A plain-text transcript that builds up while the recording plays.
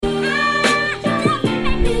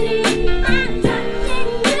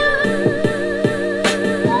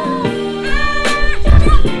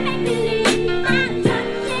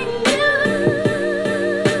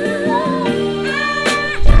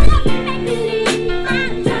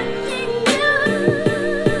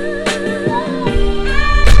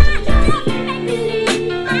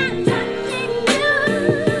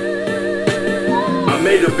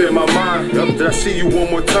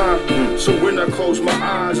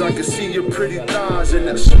cause I can see your pretty thighs and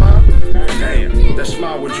that smile. Damn, that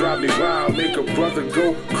smile would drive me wild, make a brother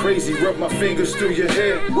go crazy, rub my fingers through your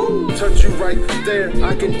hair, touch you right there,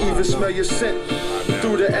 I can even smell your scent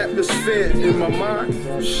through the atmosphere in my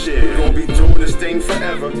mind. Shit, we gon' be doing this thing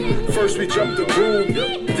forever. First we jump the broom,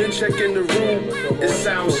 then check in the room. It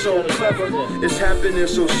sounds so clever, it's happening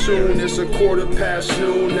so soon. It's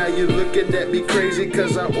noon. Now you're looking at me crazy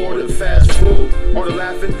cause I ordered fast food. All the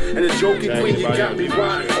laughing and the joking queen, you got me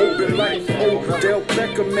wide open like Odell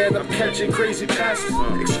Beckham. Man, I'm catching crazy passes.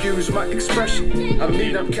 Excuse my expression, I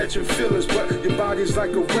mean I'm catching feelings, but your body's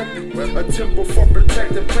like a weapon, a temple for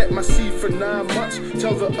protecting. Plant my seed for 9 months,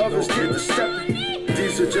 tell the others get to stepping.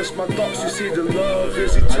 These are just my thoughts, you see the love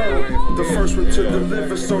is eternal. The first one to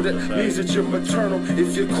deliver, so that means that you're maternal.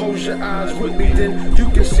 If you close your eyes with me, then you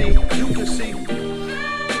can see.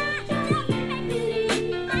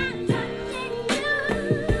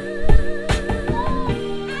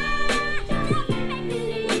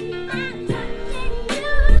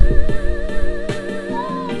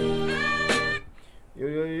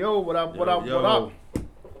 Yo, what up?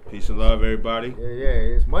 Peace and love, everybody.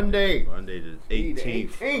 Yeah, it's Monday. Monday the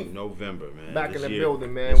 18th of November, man. Back in the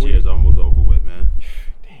building, man. This year's almost over with, man.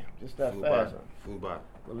 Damn, just that fast. Flew by.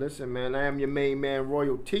 Well, listen, man, I am your main man,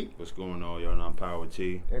 Royal T. What's going on, y'all? I'm Power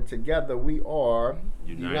T. And together we are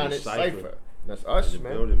United Cypher. That's us, in the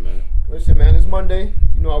man. Building, man. Listen, man, it's Monday.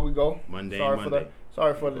 You know how we go. Monday.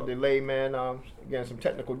 Sorry for the delay, man. Again, some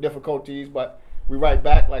technical difficulties, but we right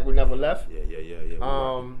back like we never left.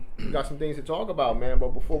 Yeah. We got some things to talk about, man. But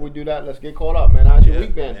before we do that, let's get caught up, man. How's your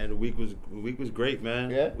week been? And the week was great, man.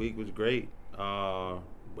 Yeah. Week was great.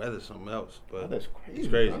 Weather's something else, but that's crazy. it's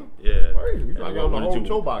crazy. Huh? Yeah. Crazy. You trying to get on the whole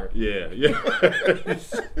toboggan. Yeah.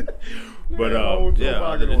 But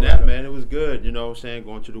other than that, man, it was good. You know what I'm saying?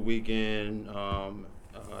 Going to the weekend. I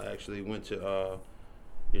actually went to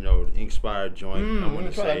the Inkspired joint. I want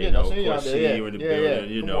to say, you you in the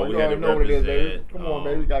building. Yeah. We had to know what it is, baby. represent. Come on,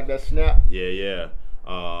 baby. We got that snap. Yeah.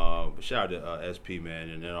 But shout out to SP, man,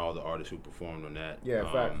 and then all the artists who performed on that. Yeah,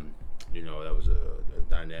 fact. That was a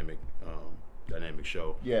dynamic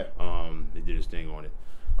show. Yeah. They did his thing on it.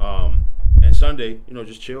 And Sunday,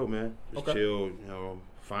 just chill, man. Just chill.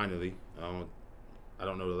 Finally. I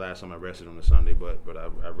don't know the last time I rested on a Sunday, but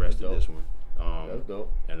I rested this one. That's dope.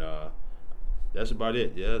 And that's about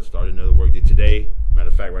it. Yeah, started another work day today. Matter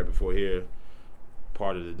of fact, right before here,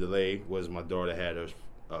 part of the delay was my daughter had her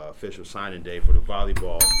official signing day for the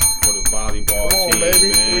volleyball team.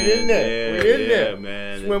 Baby. Man. We in there,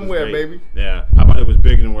 man. Swimwear, baby. Yeah, I thought it was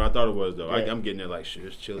bigger than what I thought it was, though. Yeah. I'm getting there like, shit,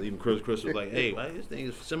 it's chill. Even Chris was like, hey, this thing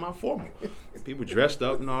is semi-formal. People dressed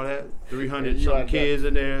up and all that. 300-something kids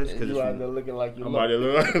in there. You out there looking like you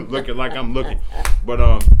looking like I'm looking. But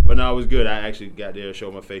no, it was good. I actually got there,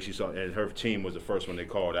 showed my face. She saw, and her team was the first one they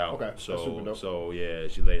called out. Okay, so yeah,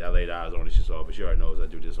 I laid eyes on it. She saw, but she already knows I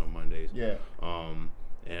do this on Mondays. Yeah.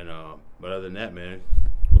 But other than that, man,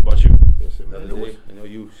 what about you? Listen, man, I know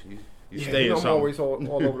you stay in something. I'm always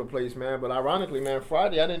all over the place, man. But ironically, man,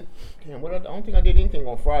 Friday I don't think I did anything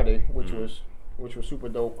on Friday, which was super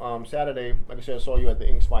dope. Saturday, like I said, I saw you at the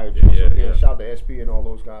Inkspired joint. Yeah. Shout out to SP and all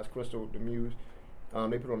those guys, Crystal, the Muse.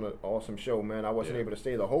 They put on an awesome show, man. I wasn't able to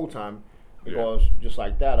stay the whole time because just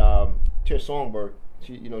like that, Tish Songbird,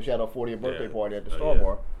 she had her 40th birthday party at the Star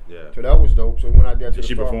Bar. Yeah. So that was dope. So we went out there to the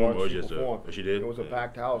Star Bar. She performed. She did. It was a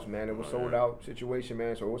packed house, man. It was sold out situation,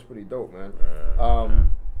 man. So it was pretty dope, man.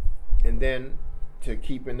 And then to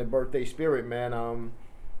keep in the birthday spirit, man, one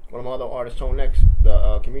of my other artists, Tone X,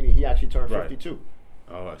 the comedian, he actually turned 52.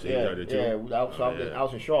 Oh, so you got it too? Yeah, I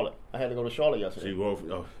was in Charlotte. I had to go to Charlotte yesterday. So you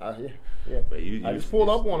go Yeah. I just pulled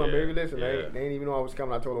up on them, baby. Listen, they didn't even know I was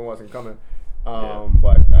coming. I told them I wasn't coming.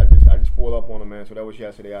 But I just pulled up on them, man. So that was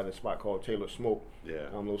yesterday at a spot called Taylor Smoke. Yeah.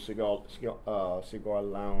 Little cigar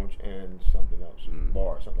lounge and something else,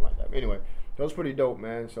 bar or something like that. Anyway, that was pretty dope,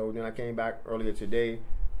 man. So then I came back earlier today.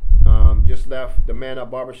 Just left the Man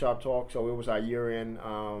Up Barbershop Talk. So it was our year-end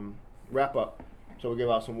wrap up. So we gave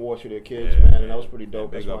out some awards to their kids, man, and that was pretty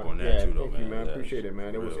dope. Big up on that too, though, man. Thank you, man. Appreciate it,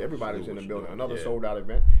 man. It was everybody was in the building. Another sold out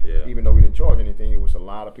event. Yeah. Even though we didn't charge anything, it was a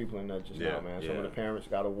lot of people in there just now, man. Some of the parents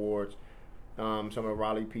got awards. Some of the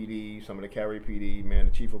Raleigh PD, some of the Cary PD, man,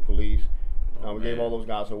 the chief of police. We gave all those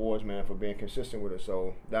guys awards, man, for being consistent with us.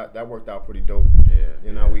 So that worked out pretty dope.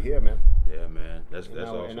 Yeah. Now we here, man. Yeah, man. That's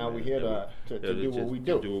awesome. And now we here to do what we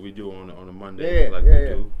do. To do what we do on a Monday, we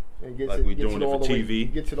do. And we doing it for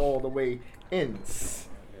TV. Gets it all the way in.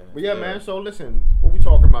 But man. So listen, what we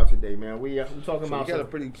talking about today, man? We talking about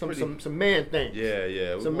some man things.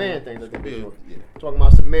 Yeah. Some man things. Talking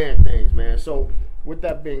about some man things, man. So with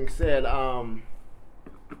that being said,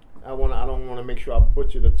 I don't want to make sure I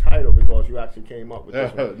butcher the title because you actually came up with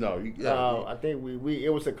this one. No, I think we it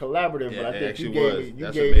was a collaborative, but I think you gave me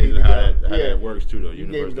That's amazing how that works too. Though you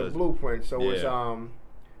gave me the blueprint. So it's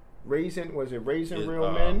Raising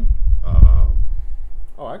Real Men?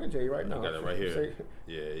 Oh, I can tell you right now. I got it right here.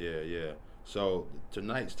 Yeah. So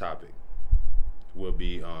tonight's topic will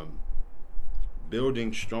be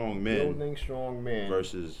building strong men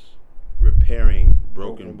versus repairing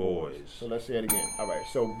broken boys. So let's say it again. All right.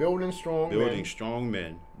 So building strong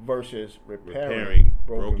men versus repairing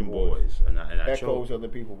broken boys. And I echoes of the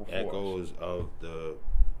people before echoes us.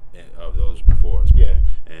 of those before us. Man.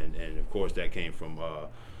 And of course that came from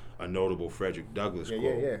a notable Frederick Douglass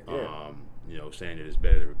quote. Saying that it's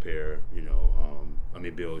better to repair,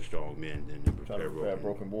 build strong men than to repair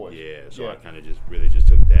broken boys. Yeah, so I kind of just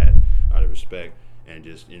took that out of respect and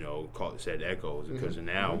just, said echoes because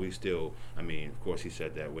now we still, of course he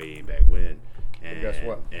said that way back when. And guess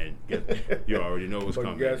what? And you already know what's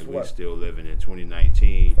coming. Guess what? We're still living in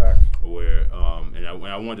 2019 where, and I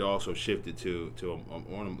wanted to also shift it to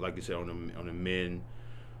like you said, on the men,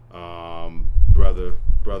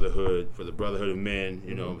 brotherhood, for the brotherhood of men,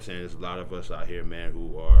 you know what I'm saying? There's a lot of us out here, man,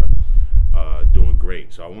 who are doing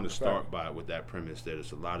great. So I want to start with that premise that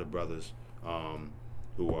it's a lot of brothers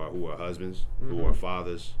who are husbands, who are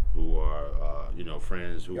fathers, who are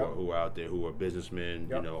friends, who are out there, who are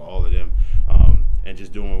businessmen, all of them, and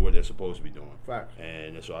just doing what they're supposed to be doing. Facts.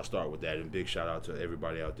 And so I start with that, and big shout out to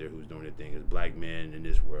everybody out there who's doing their thing. As black men in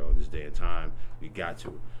this world, this day and time, we got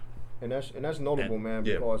to. And that's notable, man,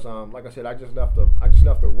 because like I said, I just left the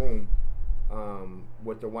room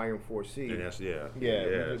with the YM4C. And that's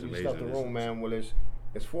we just left the room, man. Well, it's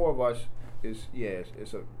four of us.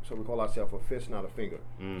 So we call ourselves a fist, not a finger.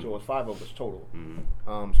 So it's five of us total.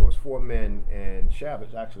 So it's four men, and Shab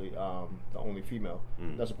is actually the only female.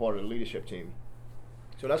 That's a part of the leadership team.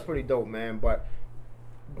 So that's pretty dope, man. But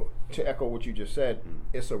to echo what you just said,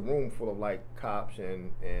 it's a room full of like cops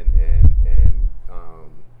and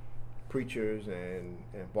preachers and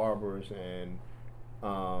barbers and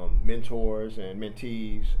mentors and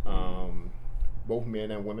mentees, both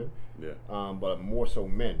men and women, but more so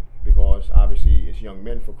men, because obviously it's young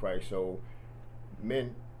men for Christ. So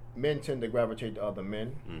men tend to gravitate to other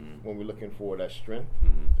men when we're looking for that strength.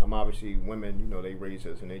 Obviously women, they raise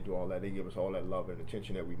us and they do all that. They give us all that love and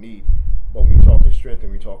attention that we need. But when we talk to strength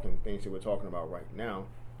and we're talking things that we're talking about right now,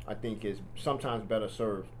 I think is sometimes better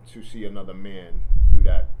served to see another man do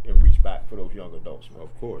that and reach back for those young adults, man.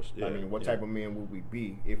 Of course, yeah. What type of men would we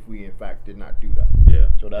be if we in fact did not do that? Yeah.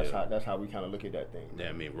 So that's how we kind of look at that thing.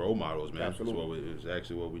 Yeah, role models, man. Absolutely. It's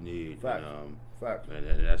actually what we need. Facts. Facts.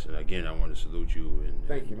 And again, I want to salute you and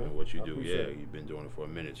thank you, man. What you do. Yeah, you've been doing it for a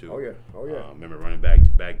minute too. Oh yeah. Remember running back.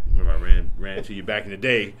 Remember I ran into you back in the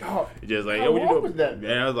day. Just like, what you doing? Was that?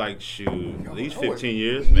 Man, I was like, shoot, at least 15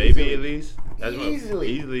 years, maybe at least. That's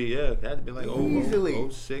easily, yeah. It had to be like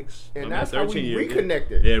 06. And that's 13 how we years.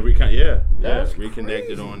 Reconnected. Yeah, that's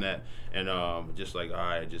reconnected crazy. on that. And just like, all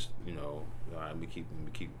right, let me keep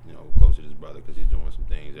close to this brother because he's doing some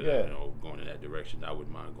things that going in that direction. I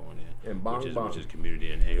wouldn't mind going in. And bang, which is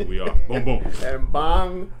community, and here we are. Boom, boom. And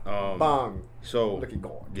bang. So look at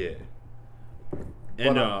God. Yeah.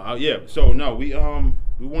 And So no, we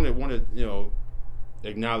want to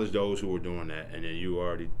acknowledge those who are doing that, and then you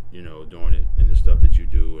already doing it in the stuff that you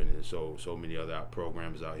do, and there's so many other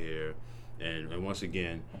programs out here, and once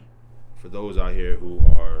again, for those out here who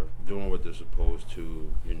are doing what they're supposed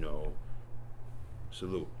to,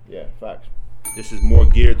 salute. Yeah, facts. This is more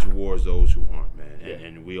geared towards those who aren't, man,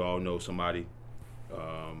 and we all know somebody.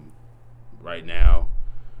 Right now,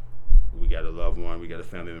 we got a loved one, we got a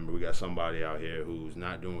family member, we got somebody out here who's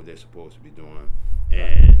not doing what they're supposed to be doing,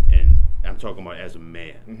 and I'm talking about as a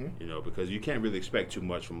man, because you can't really expect too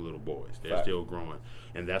much from little boys. They're still growing,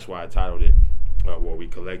 and that's why I titled it, we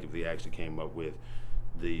collectively actually came up with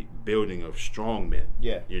the building of strong men.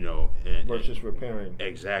 Yeah. Versus repairing.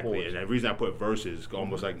 Exactly, boys. And the reason I put versus,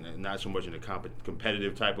 almost like not so much in a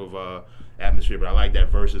competitive type of atmosphere, but I like that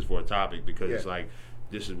versus for a topic because it's like,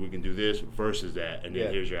 this is we can do this versus that, and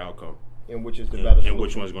then here's your outcome. And which is the better solution. And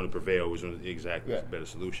which one's going to prevail, which one is the better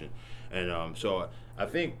solution. And so I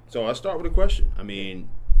think, I'll start with a question.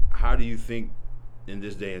 How do you think in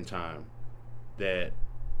this day and time that,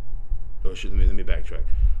 let me backtrack.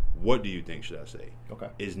 What do you think, should I say,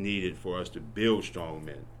 is needed for us to build strong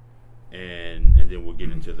men? And then we'll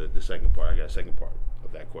get into the second part. I got a second part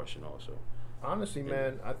of that question also. Honestly,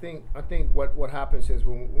 man, I think what happens is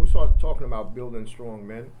when we start talking about building strong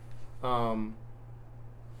men,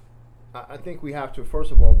 I think we have to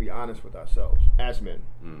first of all be honest with ourselves as men.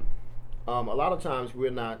 A lot of times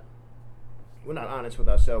we're not we're not honest with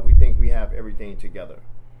ourselves. We think we have everything together.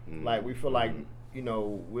 Like we feel like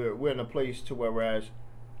we're in a place to whereas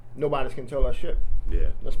nobody can tell us shit. Yeah.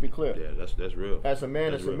 Let's be clear. Yeah, that's real. As a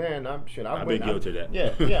man, that's as a real. man, I've been guilty of that.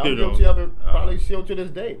 Yeah, I'm guilty of it. Probably still to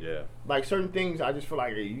this day. Yeah. Like certain things, I just feel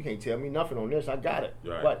like, hey, you can't tell me nothing on this. I got it.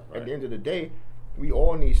 Right, but right. at the end of the day, we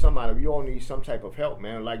all need somebody. We all need some type of help,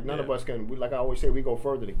 man. Like none of us can. Like I always say, we go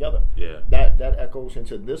further together. Yeah. That echoes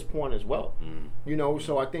into this point as well.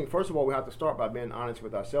 So I think first of all we have to start by being honest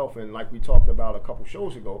with ourselves, and like we talked about a couple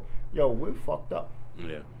shows ago, we're fucked up.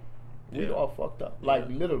 Yeah. We are fucked up. Like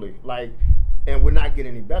literally, like, and we're not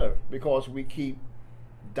getting any better because we keep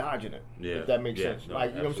dodging it. Yeah. If that makes sense. No,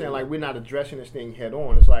 like, you know what I'm saying? absolutely. Like, we're not addressing this thing head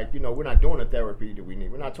on. It's like, we're not doing the therapy that we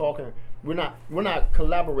need. We're not talking. We're not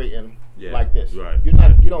collaborating like this. Right. You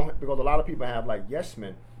don't, because a lot of people have like yes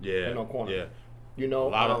men in their corner. Yeah. A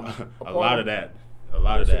lot of that.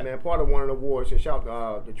 Listen, man, part of one of the awards, and shout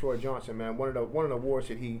out to Troy Johnson, man. One of the awards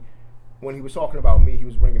that when he was talking about me, he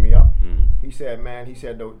was bringing me up. He said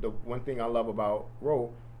the one thing I love about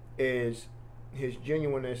Ro is his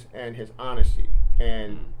genuineness and his honesty.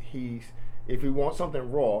 And if he wants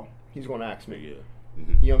something raw, he's going to ask me. Yeah.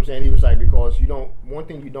 You know what I'm saying? He was like, because one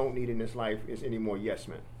thing you don't need in this life is any more yes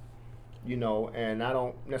men. And I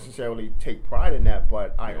don't necessarily take pride in that,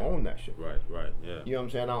 but I own that shit. Right, yeah. You know what I'm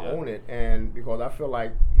saying? I own it. And because I feel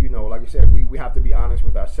like, like I said, we have to be honest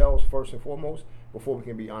with ourselves first and foremost before we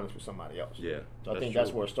can be honest with somebody else. Yeah. So I think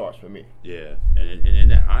that's where it starts for me. Yeah. And in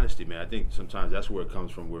that honesty, man, I think sometimes that's where it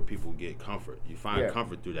comes from, where people get comfort. You find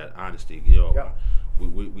comfort through that honesty.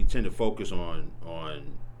 We tend to focus on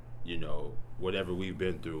whatever we've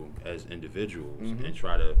been through as individuals and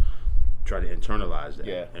try to internalize that.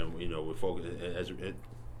 Yeah. And we're focused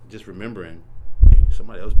just remembering, hey,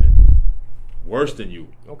 somebody else been through worse than you.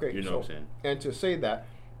 Okay. You know what I'm saying? And to say that,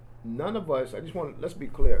 none of us, let's be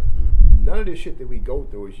clear, none of this shit that we go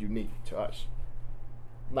through is unique to us.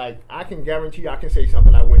 Like, I can guarantee you, I can say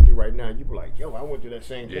something I went through right now, you be like, yo, I went through that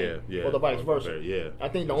same thing. Yeah. Or the vice versa. Yeah. I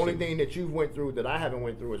think the only thing that you went through that I haven't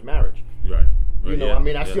went through is marriage. Right.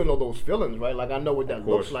 I still know those feelings, right? Like, I know what that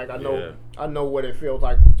looks like. I know what it feels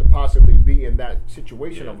like to possibly be in that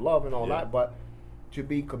situation of love and all that. But to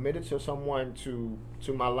be committed to someone, to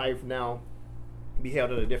my life now, be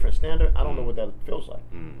held at a different standard, I don't know what that feels like.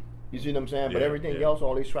 You see what I'm saying? But everything else,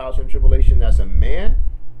 all these trials and tribulations as a man,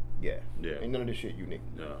 ain't none of this shit unique.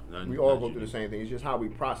 No, we all go through the same thing. It's just how we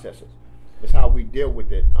process it. It's how we deal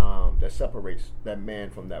with it that separates that man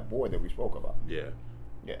from that boy that we spoke about. Yeah.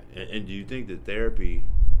 Yeah. And do you think that therapy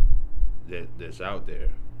that's out there,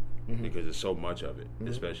 because there's so much of it,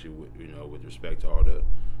 especially with respect to all the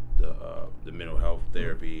mental health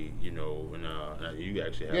therapy, and you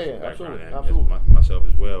actually have some background in that, myself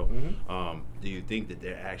as well. Do you think that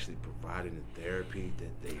they're actually providing the therapy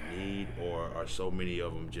that they need, or are so many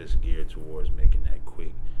of them just geared towards making that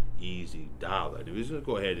quick, easy dollar? We're just gonna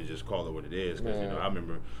go ahead and just call it what it is, because I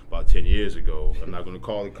remember about 10 years ago. I'm not gonna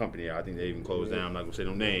call the company out. I think they even closed down. I'm not gonna say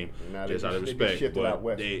no name, just out of respect. But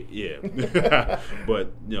but they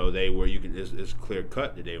were. It's clear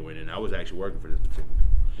cut that they went in. I was actually working for this particular people.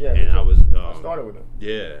 Yeah, and I was. I started with them.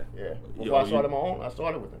 Yeah. Before I started my own, I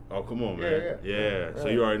started with them. Oh, come on, man. Yeah. So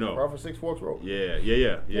you already know. Right for Six Forks Road. Yeah.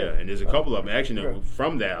 And there's a couple of them. Actually,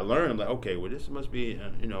 from that, I learned. I'm like, okay, well, this must be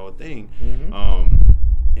a thing.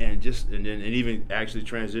 And even actually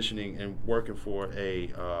transitioning and working for a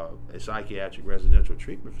psychiatric residential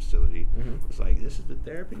treatment facility. It's like, this is the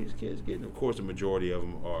therapy these kids getting. Of course, the majority of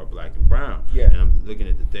them are black and brown. Yeah. And I'm looking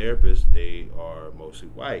at the therapists; they are mostly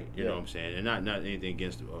white. You know what I'm saying? And not anything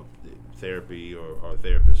against therapy or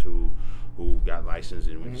therapists who got licensed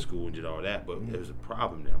and went to school and did all that, but there's a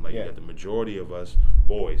problem there. I'm like, you got the majority of us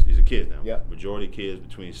boys; these are kids now. Yeah. Majority of kids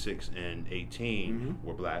between 6 and 18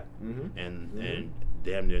 were black, and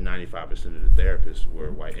damn near 95% of the therapists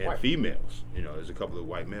were white and females. There's a couple of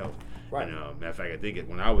white males. Right. And matter of fact, I think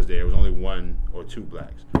when I was there, it was only 1 or 2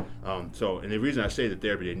 blacks. And the reason I say the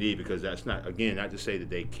therapy they need, because that's not to say that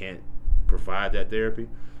they can't provide that therapy,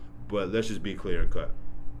 but let's just be clear and cut.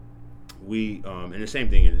 We and the same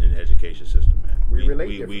thing in the education system, man. We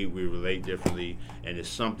relate differently, and it's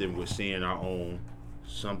something we're seeing our own.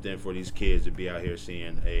 Something for these kids to be out here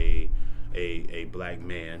seeing a black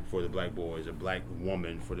man for the black boys, a black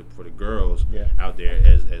woman for the girls out there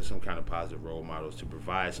as some kind of positive role models to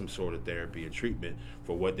provide some sort of therapy and treatment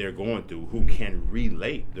for what they're going through, who can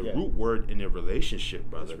relate. The root word in a relationship,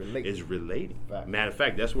 brother, is relating. Matter of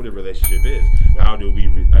fact, that's what a relationship is. How do we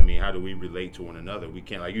relate to one another? We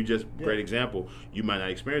can't, like you just great example. You might not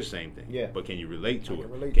experience the same thing, but can you relate to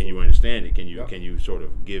it? Can you understand it? Can you sort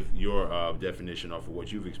of give your definition off of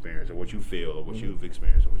what you've experienced or what you feel or what you've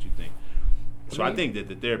experienced or what you think? So I think that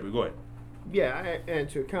the therapy. Go ahead. Yeah, and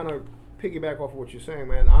to kind of piggyback off of what you're saying,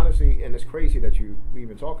 man. Honestly, and it's crazy that we've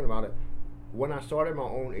been talking about it. When I started my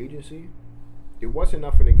own agency, it wasn't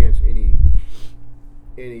nothing against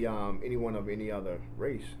anyone of any other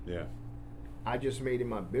race. Yeah. I just made it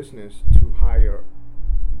my business to hire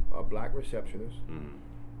a black receptionist,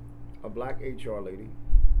 a black HR lady,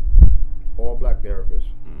 all black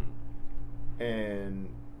therapists, and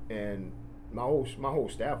my whole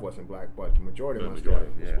staff wasn't black, but the majority of my staff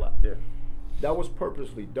was black. Yeah. That was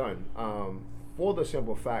purposely done for the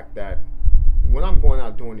simple fact that when I'm going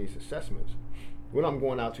out doing these assessments, when I'm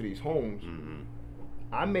going out to these homes,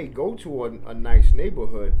 I may go to a nice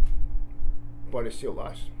neighborhood, but it's still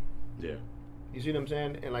us. Yeah. You see what I'm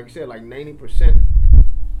saying? And like I said, like 90%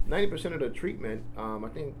 of the treatment, I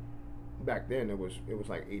think back then it was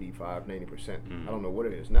like 85, 90%. I don't know what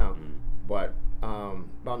it is now, but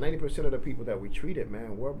about 90% of the people that we treated,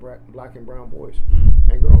 man, were black and brown boys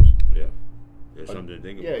and girls. Yeah. It's something to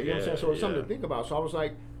think about. Yeah, you know what I'm saying? So it's something to think about. So I was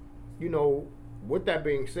like, with that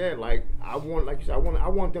being said, like I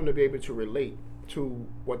want them to be able to relate to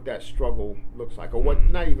what that struggle looks like, or what,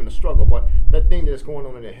 not even a struggle, but that thing that's going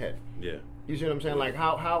on in their head. Yeah. You see what I'm saying? Like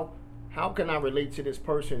how can I relate to this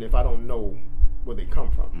person if I don't know where they come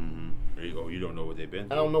from? Or you don't know what they've been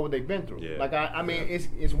through. I don't know what they've been through. Yeah. Like I mean,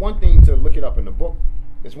 it's one thing to look it up in the book.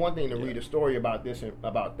 It's one thing to read a story about this and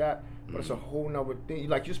about that, but it's a whole nother thing.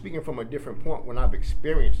 Like you're speaking from a different point when I've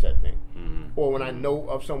experienced that thing, or when I know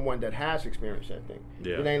of someone that has experienced that thing.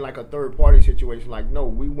 Yeah. It ain't like a third party situation. Like no,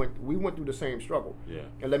 we went through the same struggle. Yeah.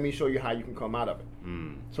 And let me show you how you can come out of it.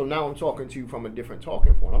 So now I'm talking to you from a different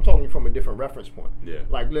talking point. I'm talking to you from a different reference point. Yeah.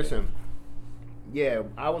 Like listen, yeah,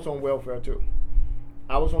 I was on welfare too.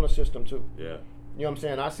 I was on a system too. Yeah. You know what I'm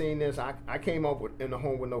saying? I seen this. I came up in a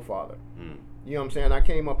home with no father. You know what I'm saying? I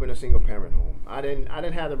came up in a single parent home. I didn't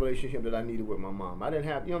have the relationship that I needed with my mom. I didn't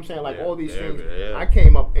have, you know what I'm saying? Like all these things. Yeah. I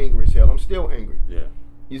came up angry as hell. I'm still angry. Yeah.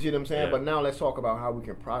 You see what I'm saying? Yeah. But now let's talk about how we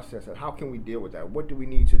can process it. How can we deal with that? What do we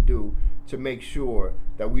need to do to make sure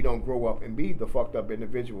that we don't grow up and be the fucked up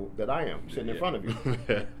individual that I am sitting in front of you?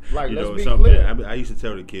 Like, let's be clear. I used to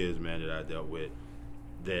tell the kids, man, that I dealt with,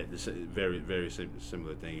 that this very, very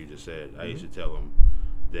similar thing you just said. I used to tell them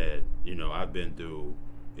that, I've been through,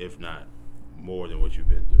 if not more than what you've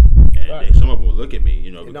been through. And some of them will look at me,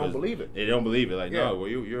 they don't believe it. They don't believe it. Like, no, well,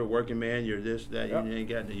 you're a working man. You're this, that. You ain't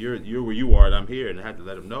got. You're where you are, and I'm here. And I have to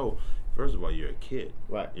let them know. First of all, you're a kid.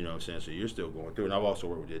 Right. You know what I'm saying? So you're still going through. And I've also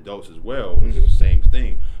worked with the adults as well, which is the same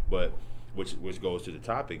thing. But which goes to the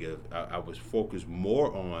topic of I was focused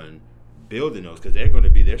more on building those, because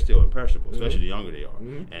they're still impressionable, especially the younger they are,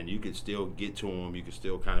 and you can still get to them. You can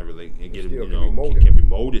still kind of relate and get them. Can be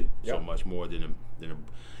molded so much more than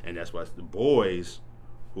and that's why the boys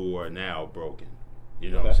who are now broken. You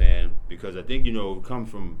know what I'm saying? Because I think come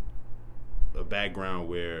from a background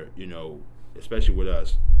where especially with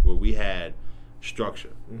us, where we had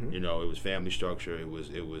structure. It was family structure. It was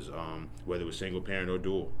whether it was single parent or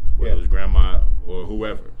dual, whether it was grandma or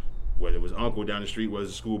whoever. Whether it was uncle down the street, was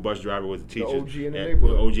a school bus driver, was a teacher. The OG in the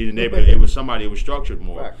neighborhood. OG in the neighborhood. It was somebody. It was structured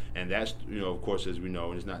more. Fact. And that's, of course, as we know,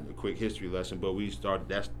 and it's not a quick history lesson, but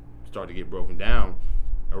that started to get broken down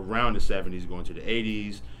around the 70s, going to the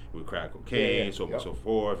 80s with crack cocaine, so on and so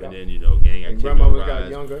forth. And then, gang activity. And grandmothers got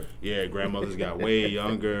younger. Yeah, grandmothers got way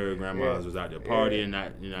younger. Grandmothers was out there partying,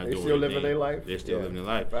 not they doing still living their life. They're still living their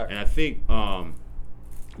life. Fact. And I think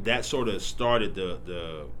that sort of started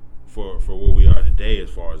the for where we are today, as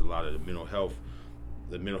far as a lot of the mental health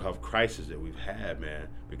crisis that we've had, man,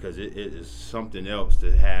 because it is something else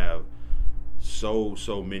to have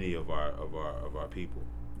so many of our people,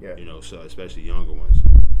 so especially younger ones,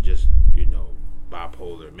 just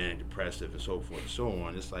bipolar, manic depressive, and so forth and so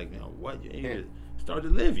on. It's like, what, you ain't even started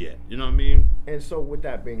to live yet, you know what I mean? And so with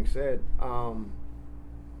that being said,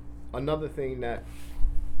 another thing that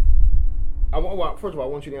first of all, I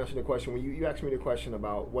want you to answer the question. When you asked me the question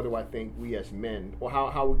about what do I think we as men, or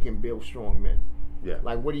how we can build strong men. Yeah.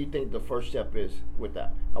 Like, what do you think the first step is with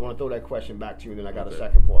that? I want to throw that question back to you, and then I got a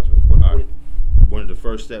second part. One of the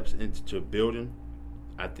first steps into building,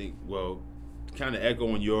 I think, kind of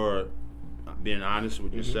echoing your being honest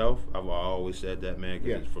with yourself. I've always said that, man,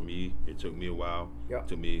 because for me, it took me a while. It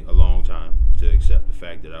took me a long time to accept the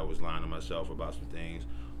fact that I was lying to myself about some things,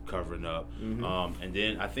 covering up, and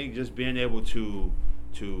then I think just being able to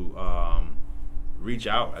reach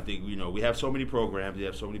out. I think we have so many programs, we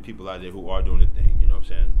have so many people out there who are doing the thing. You know what I'm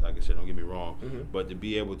saying? Like I said, don't get me wrong, but to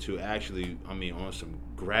be able to actually, on some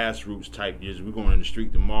grassroots type, we're going in the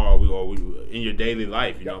street tomorrow. We in your daily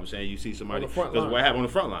life. You know what I'm saying? You see somebody, because what happened on the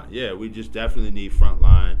front line? Yeah, we just definitely need front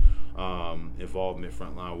line involvement,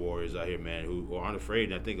 frontline warriors out here, man, who aren't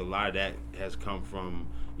afraid. And I think a lot of that has come from,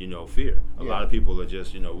 fear. A lot of people are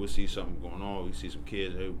just, we'll see something going on. We see some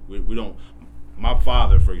kids. We don't. My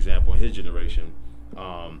father, for example, in his generation,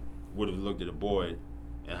 would have looked at a boy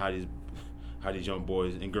and how these young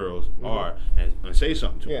boys and girls are, and say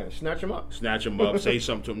something to them. Yeah, snatch them up, say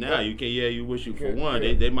something to them. Now you can, you wish you for one.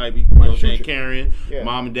 Yeah. They might be, carrying. Yeah.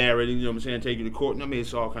 Mom and dad ready, take you to court. I mean,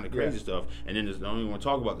 it's all kind of crazy stuff. And then I don't even want to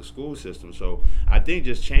talk about the school system. So I think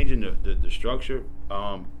just changing the structure.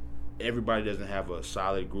 Everybody doesn't have a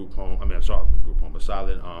solid group home. I mean, a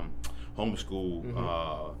solid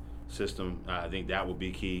homeschool system. I think that would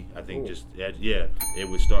be key. I think it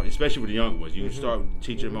would start, especially with the young ones. You can start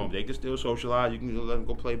teaching them. They can still socialize. You can let them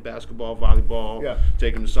go play basketball, volleyball,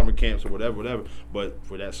 take them to summer camps or whatever. But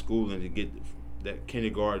for that schooling to get that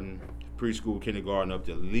preschool kindergarten up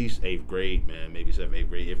to at least 8th grade, man, maybe 7th, 8th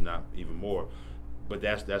grade, if not even more. But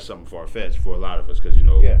that's something far-fetched for a lot of us because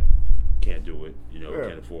can't do it.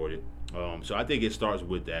 Can't afford it. So I think it starts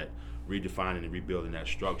with that. Redefining and rebuilding that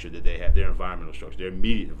structure that they have, their environmental structure, their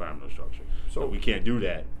immediate environmental structure. So we can't do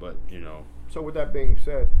that, but So with that being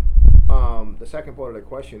said, the second part of the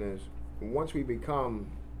question is, once we become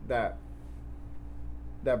that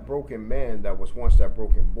broken man that was once that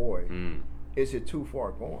broken boy, is it too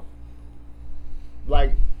far gone?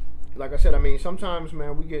 Like I said, I mean, sometimes,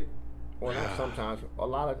 man, we get, or not sometimes,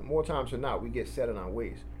 more times than not, we get set in our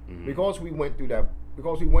ways because we went through that.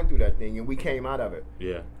 Because we went through that thing and we came out of it.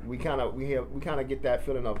 Yeah. We kind of get that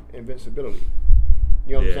feeling of invincibility.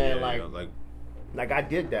 You know what I'm saying? Like I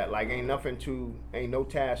did that. Like ain't no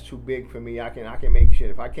task too big for me. I can make shit.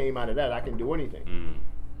 If I came out of that, I can do anything.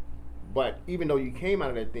 But even though you came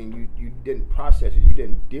out of that thing, you didn't process it. You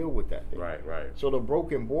didn't deal with that thing. Right. So the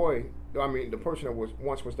broken boy, I mean, the person that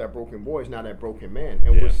once was that broken boy is now that broken man,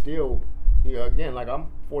 and we're still. Again, like I'm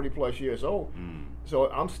 40 plus years old, so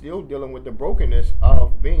I'm still dealing with the brokenness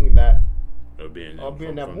of being that, that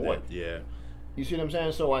boy. You see what I'm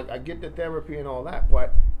saying? So I get the therapy and all that,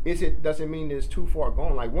 but doesn't mean it's too far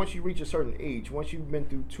gone. Like once you reach a certain age, once you've been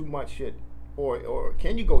through too much shit, or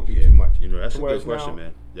can you go through too much? That's a good question,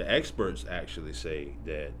 man. The experts actually say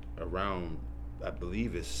that around, I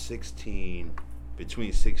believe it's 16.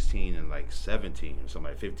 Between 16 and like 17 or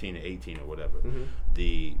something like 15 and 18 or whatever,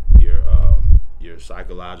 your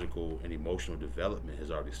psychological and emotional development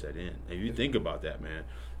has already set in. And you think about that, man,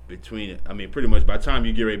 pretty much by the time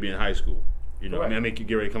you get ready to be in high school, you get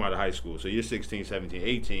ready to come out of high school. So you're 16, 17,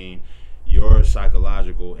 18, your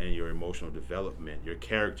psychological and your emotional development, your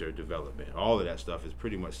character development, all of that stuff is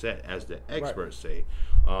pretty much set, as the experts say.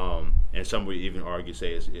 And some would even argue,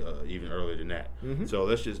 say it's even earlier than that.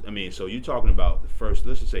 So so you're talking about let's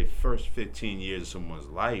just say first 15 years of someone's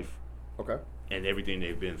life, and everything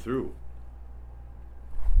they've been through.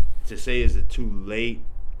 To say, is it too late?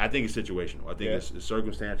 I think it's situational. I think it's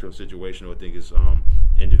circumstantial, situational. I think it's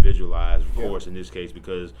individualized, of course, in this case,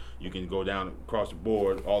 because you can go down across the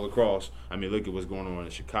board, all across. I mean, look at what's going on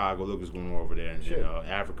in Chicago. Look what's going on over there in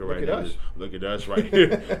Africa right now. Look at us right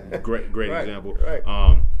here. Great example.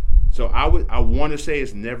 Right. So I want to say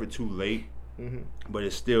it's never too late, but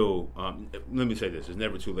it's still. Let me say this: it's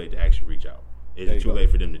never too late to actually reach out. Is it too late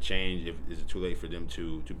for them to change? Is it too late for them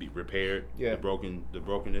to be repaired? The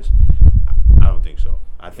brokenness. I don't think so.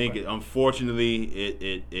 I think unfortunately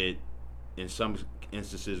it in some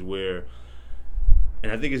instances where,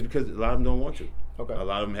 and I think it's because a lot of them don't want to. A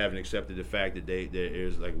lot of them haven't accepted the fact that there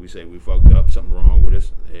is, like we say, we fucked up, something wrong with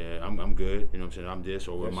us. I'm good. You know what I'm saying? I'm this,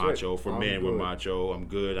 or we're macho. For men, we're macho. I'm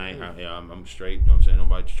good. I'm straight. You know what I'm saying?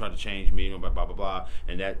 Nobody's trying to change me. Nobody blah blah blah.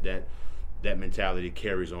 And that mentality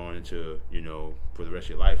carries on into, for the rest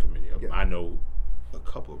of your life for many of them. I know a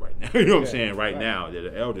couple right now, you know what I'm saying, right now, they're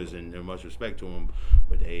the elders, and much respect to them,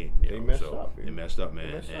 but they messed up. They messed up,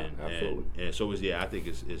 man. And so I think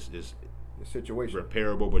it's situation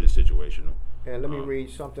repairable, but it's situational. And let me read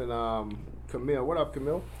something. Camille, what up,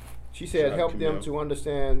 Camille? She said, help them to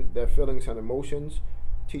understand their feelings and emotions,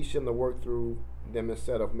 teach them to work through them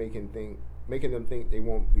instead of making them think they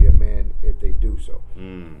won't be a man if they do so.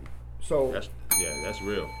 So that's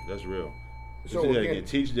real. That's real. So again,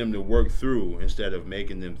 teach them to work through instead of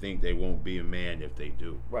making them think they won't be a man if they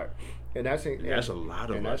do. Right, and that's a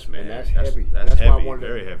lot of us, man. And that's heavy. That's heavy,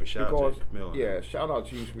 very heavy. Shout out to Camille. Yeah, shout out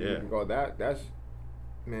to you, because that's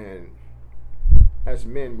man. As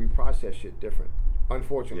men, we process shit different.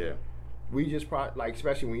 Unfortunately, we just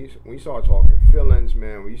especially when you start talking feelings,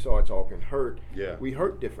 man. When you start talking hurt, we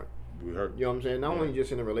hurt different. You know what I'm saying? Not only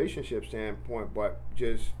just in a relationship standpoint, but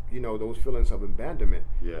just, those feelings of abandonment.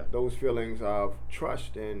 Those feelings of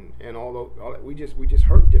trust and all we just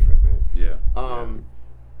hurt different, man.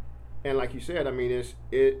 And like you said, I mean,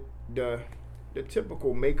 the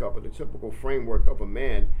typical makeup or the typical framework of a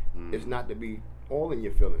man is not to be all in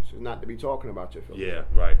your feelings. It's not to be talking about your feelings. Yeah,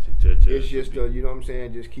 right. It's just you know what I'm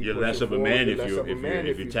saying. Just keep. You're less of a man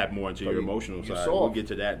if you tap more into your emotional side. We'll get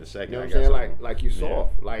to that in a second. You know what I'm saying? Like you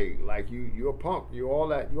soft. Like you're a punk. You're all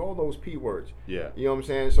that. You're all those P words. Yeah. You know what I'm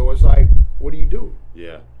saying? So it's like, what do you do?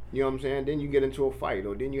 Yeah. You know what I'm saying? Then you get into a fight,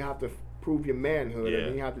 or then you have to prove your manhood, and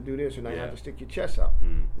then you have to do this, and then you have to stick your chest out. You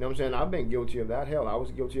know what I'm saying? I've been guilty of that. Hell, I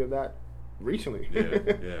was guilty of that recently. Yeah.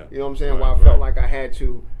 You know what I'm saying? Where I felt like I had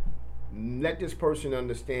to let this person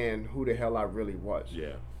understand who the hell I really was. Yeah. You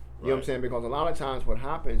know what I'm saying? Because a lot of times what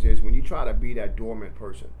happens is when you try to be that dormant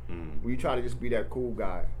person, when you try to just be that cool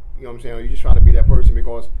guy, you know what I'm saying? Or you just try to be that person,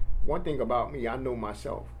 because one thing about me, I know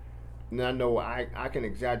myself. And I know I can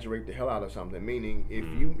exaggerate the hell out of something. Meaning,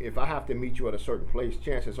 if I have to meet you at a certain place,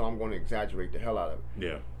 chances are I'm going to exaggerate the hell out of it.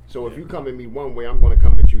 Yeah. So if you come at me one way, I'm going to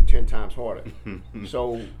come at you 10 times harder.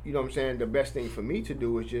 So, you know what I'm saying? The best thing for me to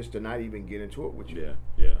do is just to not even get into it with you.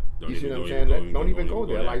 Yeah. You see what I'm saying? Don't even go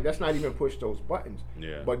there. Like, let's not even push those buttons.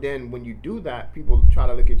 Yeah. But then when you do that, people try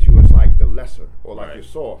to look at you as like the lesser or like you're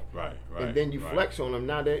soft. Right. And then you flex on them.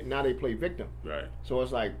 Now they play victim. Right. So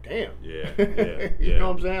it's like, damn. Yeah. You know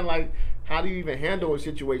what I'm saying? Like, how do you even handle a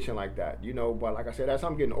situation like that? You know, but like I said, as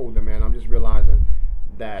I'm getting older, man, I'm just realizing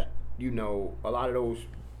that, you know, a lot of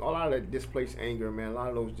that displaced anger, man, a lot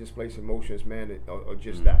of those displaced emotions, man, are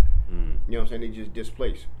just that. You know what I'm saying? They just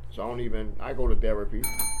displace. So I go to therapy.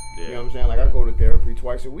 Yeah. You know what I'm saying? Like, I go to therapy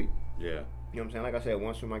twice a week. Yeah. You know what I'm saying? Like I said,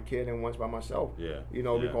 once with my kid and once by myself. Yeah. You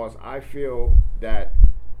know, because I feel that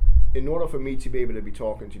in order for me to be able to be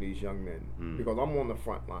talking to these young men, because I'm on the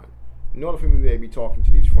front line, in order for me to be talking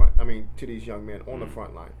to these young men on the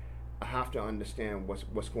front line, I have to understand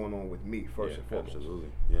what's going on with me first and foremost. Absolutely.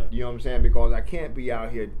 Yeah. You know what I'm saying? Because I can't be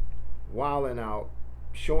out here wilding out,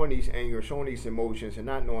 showing these anger, showing these emotions, and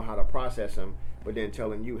not knowing how to process them, but then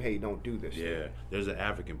telling you, hey, don't do this. Yeah. There's an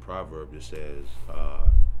African proverb that says,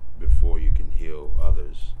 before you can heal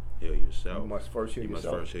others, heal yourself. You must first heal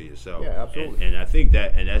yourself. Yeah, absolutely. And I think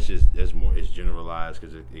that's it's generalized,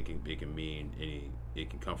 because it can mean it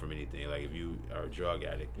can come from anything. Like, if you are a drug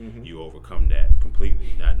addict, you overcome that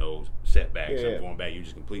completely, not no setbacks or going back. You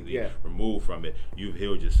just completely remove from it. You've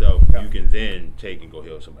healed yourself. You can then take and go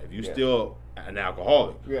heal somebody. If you still an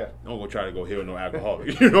alcoholic, don't go try to go heal no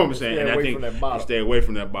alcoholic. You know what I'm saying? And I think stay away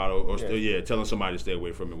from that bottle, or still telling somebody to stay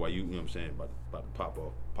away from it while you know what I'm saying, about to pop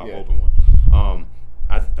open one.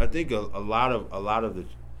 I think a lot of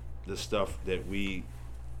the stuff that we,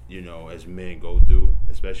 you know, as men go through,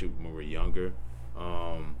 especially when we're younger,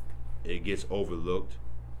 it gets overlooked.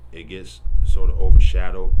 It gets sort of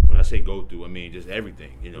overshadowed. When I say go through, I mean just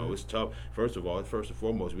everything. You know, it's tough. First and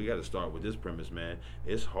foremost, we got to start with this premise, man.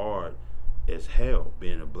 It's hard as hell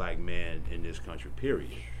being a black man in this country,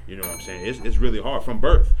 period. You know what I'm saying? It's really hard from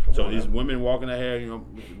birth. So these women walking ahead, you know,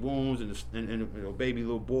 wombs and you know, baby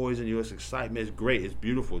little boys, and it's excitement. It's great. It's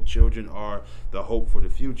beautiful. Children are the hope for the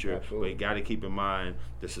future. Absolutely. But you got to keep in mind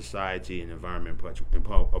the society and environment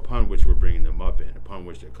upon which we're bringing them up in, upon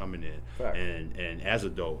which they're coming in. Fact. And as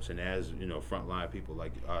adults and as, you know, frontline people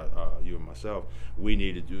like you and myself, we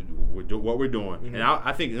need to do what we're doing. And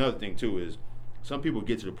I think another thing too is, some people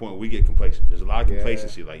get to the point where we get complacent. There's a lot of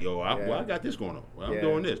complacency, like, yo, I got this going on. Well, I'm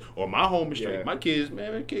doing this. Or my home is straight. My kids,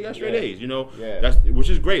 man, my kid got straight A's, you know. Which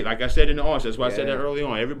is great. Like I said in the onset, that's why I said that early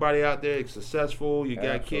on. Everybody out there is successful. You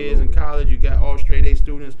got kids in college. You got all straight A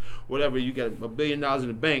students. Whatever. You got $1 billion in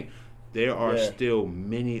the bank. There are still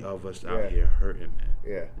many of us out here hurting, man.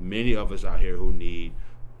 Yeah. Many of us out here who need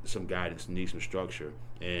some guidance, need some structure.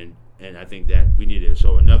 And I think that we need it.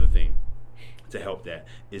 So another thing to help that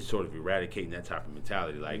is sort of eradicating that type of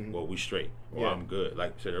mentality, like, well, we straight, I'm good.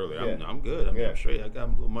 Like I said earlier, I'm good. I mean, I'm straight. I got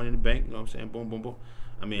a little money in the bank. You know what I'm saying? Boom, boom, boom.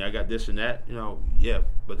 I mean, I got this and that. You know,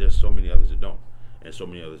 but there's so many others that don't, and so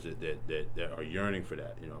many others that are yearning for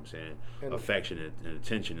that. You know what I'm saying? And affection and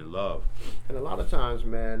attention and love. And a lot of times,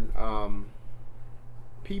 man,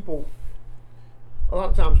 people. A lot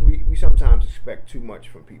of times we sometimes expect too much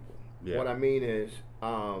from people. Yeah. What I mean is,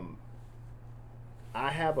 I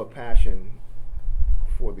have a passion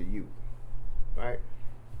for the youth, right?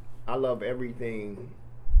 I love everything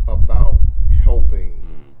about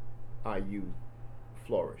helping our youth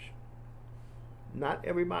flourish. Not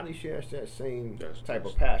everybody shares that same type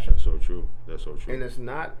of passion. That's so true. That's so true. And it's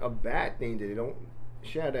not a bad thing that they don't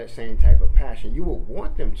share that same type of passion. You would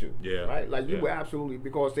want them to, right? Like you would absolutely,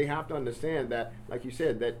 because they have to understand that, like you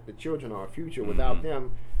said, that the children are our future. Without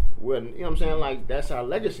them, when, you know what I'm saying, like, that's our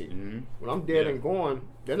legacy. When I'm dead and gone,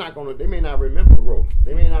 they may not remember Ro.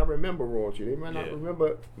 They may not remember royalty. They may not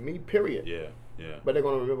remember me, period. Yeah. But they're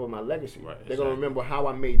going to remember my legacy. Right, they're going to remember how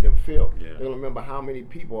I made them feel. Yeah. They're going to remember how many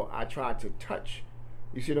people I tried to touch.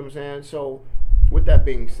 You see what I'm saying? So, with that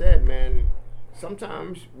being said, man,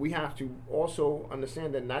 sometimes we have to also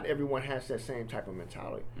understand that not everyone has that same type of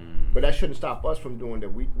mentality. But that shouldn't stop us from doing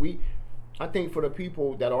that. I think for the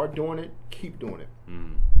people that are doing it, keep doing it. You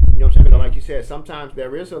know what I'm saying? Because like you said, sometimes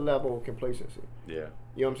there is a level of complacency. Yeah.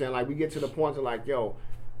 You know what I'm saying? Like, we get to the point of like, yo,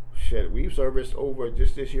 shit, we've serviced over,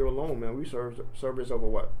 just this year alone, man, we serviced over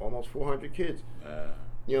what? Almost 400 kids.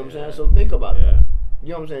 You know what I'm saying? So think about that. You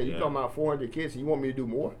know what I'm saying? You talking about 400 kids and you want me to do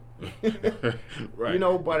more? Right. You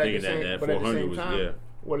know, but at the same time,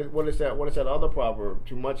 what is that other proverb?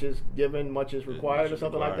 Too much is given, much is required, or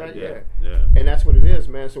something like that? Yeah. And that's what it is,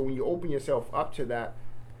 man. So when you open yourself up to that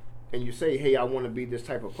and you say, hey, I want to be this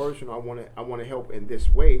type of person, I want to help in this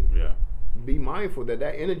way, be mindful that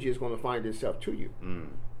energy is going to find itself to you.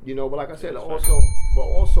 You know, but like I said,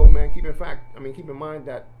 also, man, keep in mind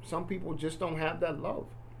that some people just don't have that love.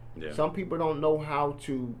 Yeah. Some people don't know how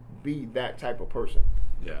to be that type of person.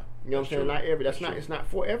 Yeah. You know what I'm saying? It's not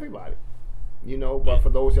for everybody. You know, but for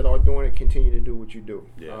those that are doing it, continue to do what you do.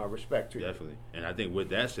 Yeah. Respect to you. Definitely. And I think with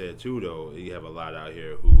that said too, though, you have a lot out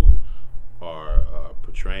here who are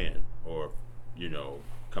portraying or, you know,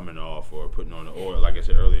 coming off or putting on, or like I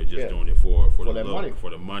said earlier, just doing it for the look, money. For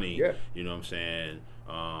the money. Yeah. You know what I'm saying?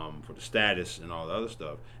 For the status and all the other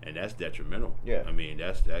stuff, and that's detrimental. Yeah, I mean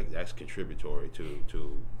that's contributory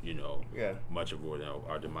to you know much of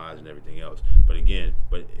our demise and everything else. But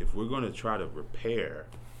if we're going to try to we're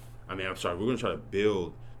going to try to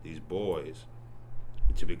build these boys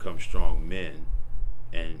to become strong men,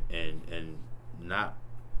 and not.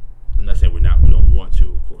 I'm not saying we don't want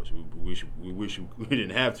to, of course. We wish we didn't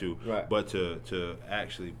have to, right. But to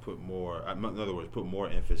actually put more, in other words, put more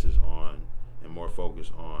emphasis on and more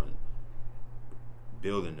focus on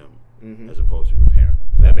building them as opposed to repairing them.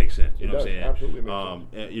 If that makes sense. You know what I'm saying? Absolutely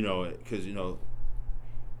makes sense. You know, because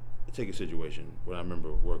take a situation when I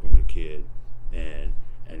remember working with a kid and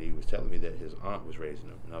he was telling me that his aunt was raising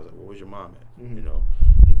him, and I was like, "Well, where's your mom at?" You know,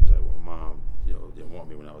 he was like, "Well, mom, didn't want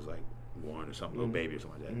me when I was like one or something, little baby or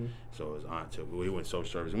something like that." So his aunt he went social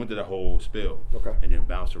service, he went to the whole spill, and then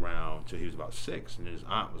bounced around till he was about 6, and then his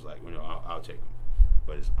aunt was like, I'll take him.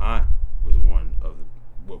 But his aunt was one of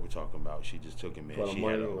what we're talking about. She just took him in. She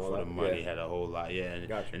had for the money, had a whole lot. Yeah,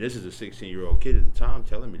 and this is a 16-year-old kid at the time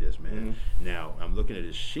telling me this, man. Now I'm looking at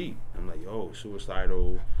his sheet. I'm like, oh,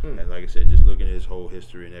 suicidal, and like I said, just looking at his whole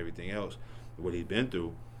history and everything else, what he's been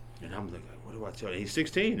through. And I'm like, what do I tell you? He's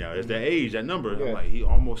 16 now. It's that age, that number. I'm like, he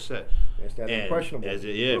almost set. It's that impressionable.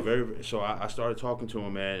 Very. So I started talking to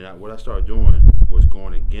him, man. And what I started doing was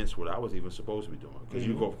going against what I was even supposed to be doing. Because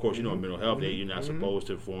of course, in mental health, you're not supposed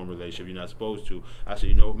to form a relationship. You're not supposed to. I said,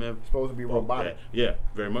 you know what, man? Supposed to be robotic. Yeah,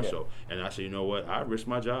 very much so. And I said, you know what? I risked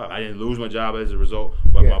my job. I didn't lose my job as a result.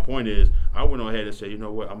 But my point is, I went on ahead and said, you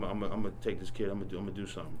know what? I'm gonna take this kid. I'm gonna do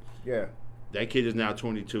something. Yeah. That kid is now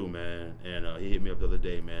 22, man, and he hit me up the other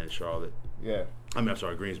day, man, in Charlotte. Yeah.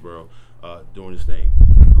 Greensboro, doing this thing,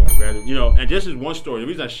 going graduate. You know, and this is one story. The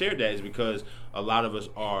reason I shared that is because a lot of us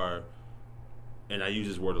are, and I use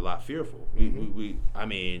this word a lot, fearful.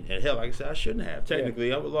 And hell, like I said, I shouldn't have.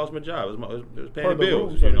 Technically, I would have lost my job. It was paying the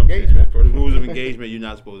bills. You know what I'm saying? For the rules of engagement, you're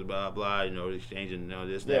not supposed to blah, blah, exchanging,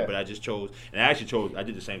 this, that. But I just chose, and I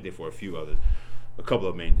did the same thing for a few others. A couple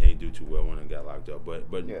of them ain't do too well. One of them got locked up, but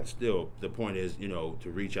still, the point is, to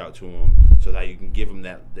reach out to them so that you can give them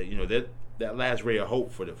that last ray of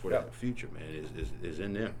hope for that future, man, is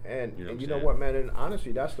in them. And you know what, man? And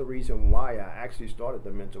honestly, that's the reason why I actually started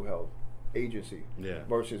the mental health agency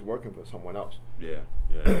versus working for someone else. Yeah.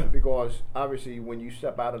 Because obviously, when you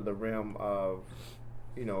step out of the realm of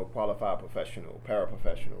qualified professional,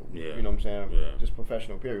 paraprofessional, you know what I'm saying? Yeah. Just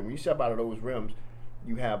professional period. When you step out of those realms,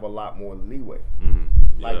 you have a lot more leeway.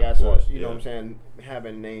 Like as know what I'm saying,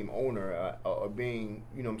 having name owner or being,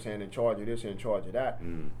 in charge of this and in charge of that,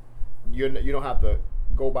 you don't have to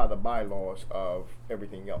go by the bylaws of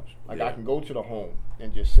everything else. Like I can go to the home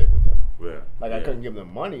and just sit with them. I couldn't give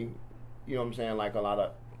them money, like a lot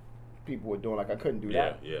of people were doing. Like I couldn't do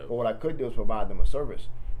that. But what I could do is provide them a service.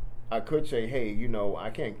 I could say, hey, I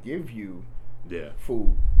can't give you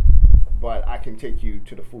food, but I can take you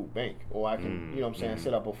to the food bank, or I can,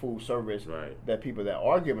 set up a food service that people that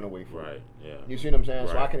are giving away food. You see what I'm saying?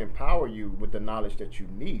 So I can empower you with the knowledge that you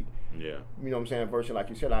need. You know what I'm saying? Versus, like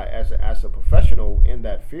you said, as a professional in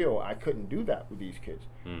that field, I couldn't do that with these kids.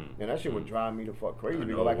 And that shit would drive me the fuck crazy.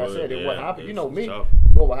 Because, like I said, what happened, me,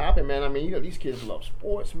 what happened, man, I mean, these kids love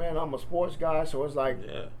sports, man. I'm a sports guy, so it's like,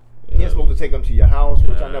 you're supposed to take them to your house,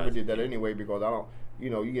 which I never did that anyway, because I don't,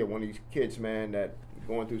 you get one of these kids, man, that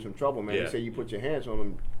going through some trouble, man. Yeah. You say you put your hands on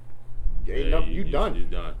them. You're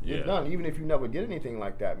done. You're done. Even if you never did anything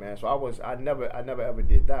like that, man. So I never ever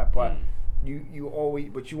did that. But you always,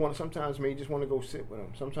 but you want to, sometimes, man, you just want to go sit with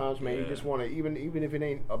them. Sometimes, man, you just want to, even if it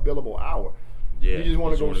ain't a billable hour, you just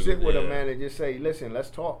want to go sit with them, man, and just say, listen, let's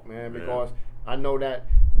talk, man, because I know that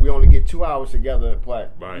we only get 2 hours together,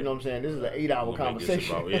 but you know what I'm saying? This is an 8-hour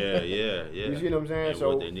conversation. Yeah. You see what I'm saying? And so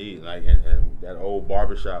what they need, like, and that old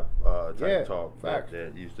barbershop type talk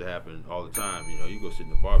that used to happen all the time. You know, you go sit in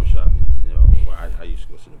the barbershop. You know, I used to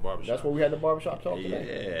go sit in the barbershop. That's where we had the barbershop talk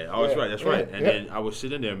today. Yeah. Oh, that's right. That's right. And then I would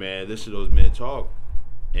sit in there, man, listen to those men talk.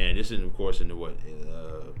 And this is, of course, in the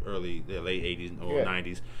late 80s or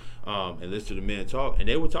 90s. And listen to the men talk, and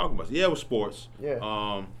they were talking about it was sports.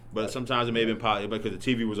 But sometimes it may have been politics because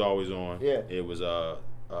the TV was always on. It was I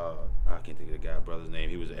can't think of the brother's name.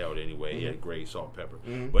 He was an elder anyway. He had gray salt and pepper.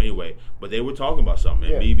 But anyway, but they were talking about something.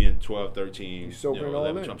 And me being 12, 13, soaking it all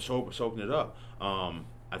 11, in. I'm soaking it up.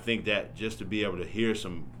 I think that just to be able to hear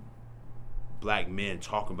some black men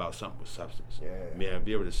talking about something with substance, man,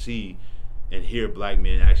 be able to see and hear black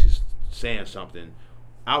men actually saying something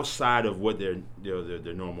outside of what their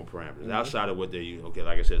normal parameters, outside of what they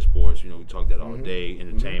like I said, sports. You know, we talk that all day.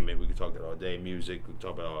 Entertainment, we can talk that all day. Music, we can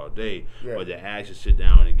talk about it all day. But to actually sit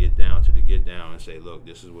down and get down and say, look,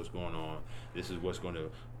 this is what's going on. This is what's going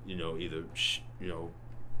to either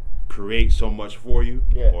create so much for you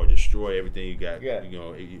or destroy everything you got.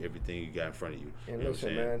 Everything you got in front of you. And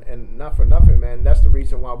listen, man, and not for nothing, man. That's the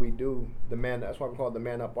reason why we do that's why we call it the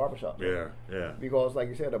Man Up Barbershop. Yeah. Because, like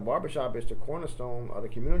you said, the barbershop is the cornerstone of the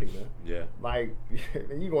community, man. Yeah. Like,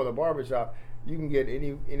 when you go to the barbershop, you can get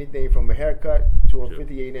anything from a haircut to a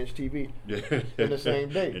 58-inch TV in the same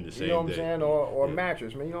day. You know what I'm saying? Or a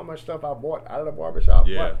mattress, man. You know how much stuff I bought out of the barbershop?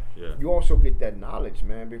 But you also get that knowledge,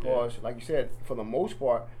 man, because, like you said, for the most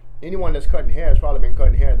part, anyone that's cutting hair has probably been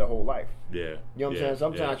cutting hair their whole life. You know what I'm saying?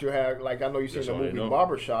 Sometimes you have, like, I know you've seen the movie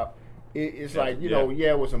Barbershop. It's like,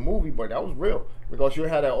 it was a movie, but that was real. Because you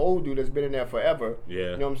had that old dude that's been in there forever.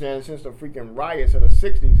 You know what I'm saying? Since the freaking riots of the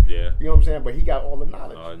 60s. You know what I'm saying? But he got all the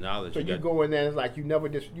knowledge. So you go in there, it's like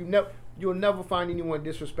you'll never find anyone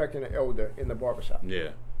disrespecting an elder in the barbershop.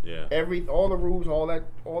 All the rules,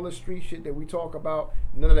 all the street shit that we talk about,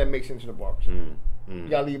 none of that makes sense in the barbershop. You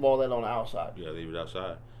gotta leave all that on the outside. You gotta leave it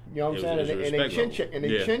outside. You know what I'm saying? And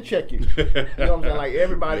they chin check you. You know what I'm saying? Like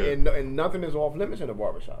everybody, and nothing is off limits in the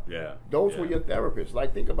barbershop. Those were your therapists.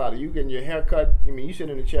 Like, think about it. You getting your hair cut. I mean, you sit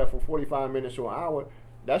in the chair for 45 minutes to an hour.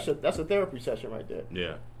 That's a therapy session right there. You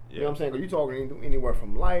know what I'm saying? Because you're talking anywhere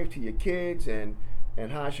from life to your kids and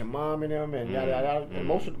how's your mom and them and yada yada. And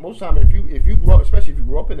most of the time, if you grow up, especially if you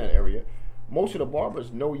grew up in that area, most of the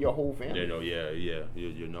barbers know your whole family. They know,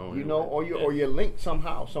 you're known. You know, or you're linked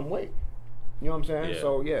somehow, some way. You know what I'm saying?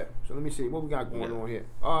 So so let me see what we got going on here.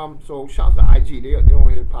 So shout out to IG. They're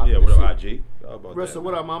on here popping. Yeah, what up, IG? Rissa,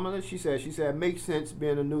 what up, mama? She said makes sense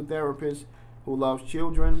being a new therapist who loves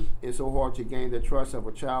children. It's so hard to gain the trust of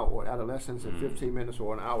a child or adolescent in 15 minutes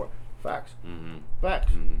or an hour. Facts.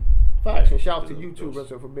 Facts. And shout out to you too,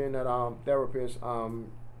 Rissa, for being that therapist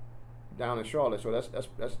down in Charlotte. So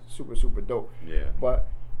that's super, super dope. But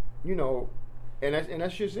and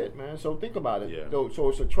that's just it, man. So think about it. So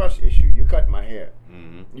it's a trust issue. You cut my hair.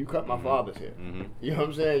 You cut my father's hair. You know what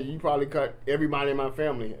I'm saying? You probably cut everybody in my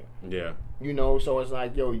family hair. So it's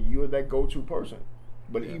like, you're that go-to person.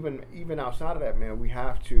 But even outside of that, man, we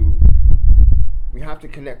have to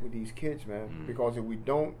connect with these kids, man. Because if we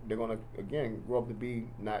don't, they're gonna again grow up to be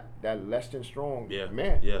not that less than strong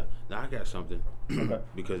man. Now I got something.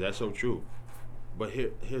 Because that's so true. But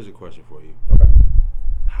here's a question for you.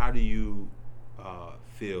 How do you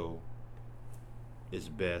feel it's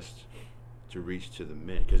best to reach to the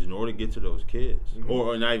men? Because in order to get to those kids,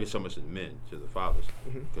 or not even so much to the men, to the fathers,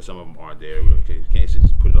 because some of them aren't there. You can't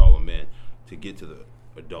just put it all on men. To get to the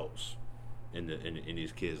adults in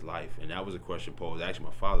these kids' life, and that was a question posed. Actually,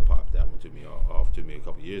 my father popped that one to me off to me a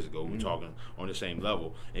couple years ago. We were talking on the same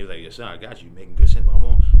level, and he was like, "Yes, son, I got you. You're making good sense,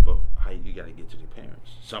 but how you got to get to the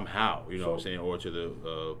parents somehow, you know what I'm saying, or to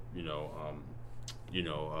the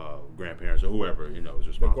grandparents or whoever, is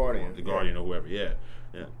responsible. The guardian or whoever,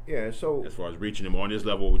 so as far as reaching them on this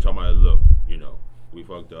level, we're talking about, look, we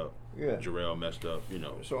fucked up. Jarrell messed up,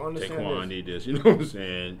 So understand Taquan this. need this, you know what I'm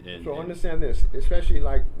saying? So understand this, especially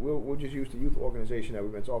like we'll just use the youth organization that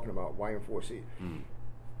we've been talking about, YM4C.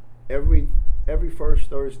 Every first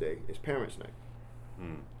Thursday is Parents Night.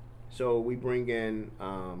 So we bring in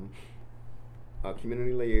a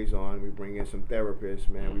community liaison, we bring in some therapists,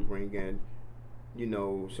 man, we bring in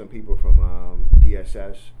some people from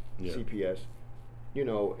DSS, CPS,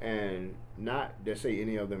 and not to say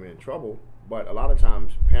any of them in trouble, But a lot of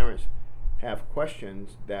times parents have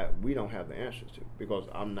questions that we don't have the answers to because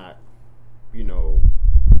I'm not,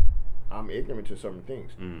 I'm ignorant to certain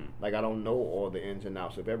things. Like I don't know all the ins and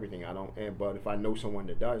outs of everything. But if I know someone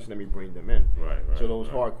that does, let me bring them in. Right. So those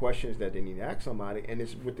hard questions that they need to ask somebody, and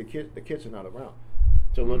it's with the kids. The kids are not around.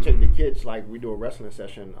 So we'll take the kids, like we do a wrestling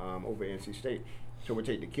session over at NC State. So we'll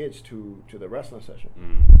take the kids to the wrestling session.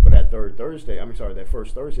 But that that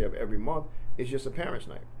first Thursday of every month, it's just a parents'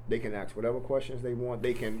 night. They can ask whatever questions they want.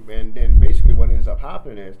 They can, and then basically what ends up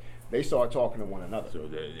happening is they start talking to one another. So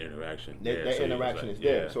the interaction. That interaction is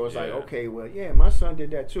there. So it's like, okay, well, yeah, my son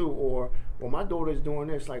did that too, or my daughter's doing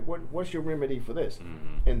this. Like, what's your remedy for this?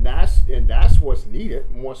 And that's what's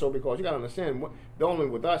needed more so because you got to understand they're only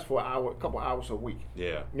with us for a couple hours a week.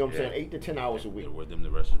 Yeah. You know what I'm saying? 8 to 10 hours a week. With them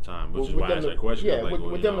the rest of the time, which is why I asked that question. Yeah,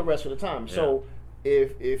 with them the rest of the time. Yeah. So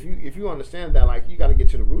if you understand that, like, you got to get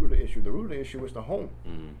to the root of the issue. The root of the issue is the home.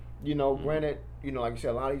 Granted, like you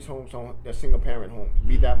said, a lot of these homes they're single parent homes.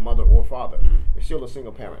 Be that mother or father, it's still a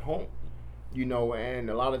single parent home. And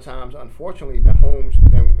a lot of times, unfortunately, the homes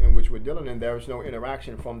in which we're dealing in, there is no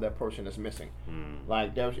interaction from that person that's missing.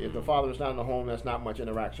 Like, if the father is not in the home, there's not much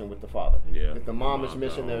interaction with the father. Yeah. If the mom is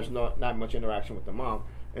missing, there's not much interaction with the mom.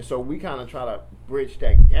 And so we kind of try to bridge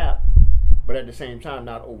that gap, but at the same time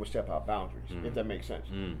not overstep our boundaries, if that makes sense.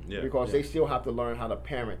 Because they still have to learn how to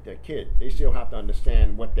parent their kid. They still have to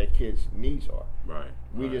understand what their kids' needs are. Right.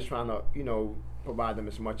 We're just trying to, provide them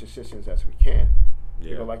as much assistance as we can. Yeah.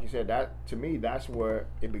 Because like you said, that to me, that's where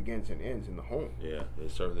it begins and ends, in the home. Yeah, it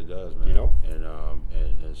certainly does, man.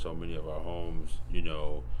 And so many of our homes,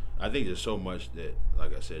 I think there's so much that,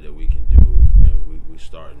 like I said, that we can do, and we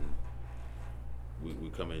starting. We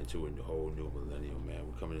coming into a whole new millennium, man.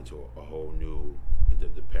 We're coming into a whole new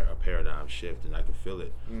a paradigm shift, and I can feel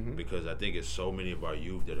it because I think it's so many of our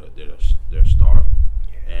youth they're starving,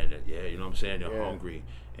 and you know what I'm saying, they're hungry,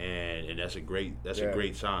 and that's a great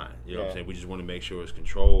sign. You know what I'm saying? We just want to make sure it's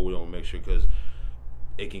controlled. We don't want to make sure because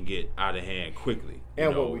it can get out of hand quickly.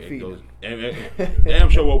 And what we feed them. And damn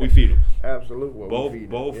sure what we feed them. Absolutely,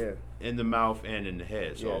 both in the mouth and in the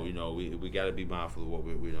head. So we got to be mindful of what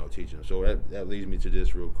we teaching them. So that leads me to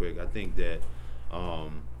this real quick. I think that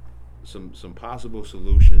some possible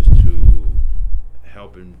solutions to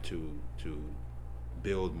helping to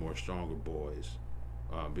build more stronger boys.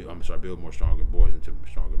 Build more stronger boys into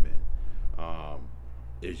stronger men.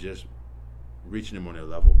 Is just reaching them on their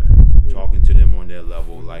level, man. Talking to them on their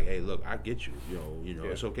level, like, hey, look, I get you.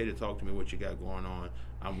 It's okay to talk to me what you got going on.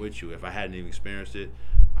 I'm with you. If I hadn't even experienced it,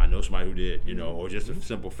 I know somebody who did, or just a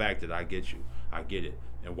simple fact that I get you. I get it.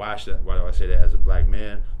 And why do I say that as a black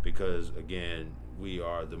man? Because, again, we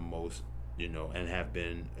are the most, and have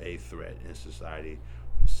been a threat in society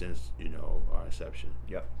since, our inception.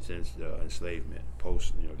 Yep. Since the enslavement,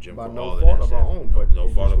 post, Jim Crow, all of that stuff. No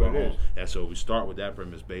fault of our own. And so we start with that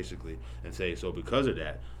premise, basically, and say, so because of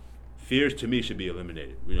that, fears to me should be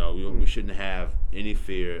eliminated. We shouldn't have any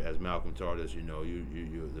fear, as Malcolm taught us. You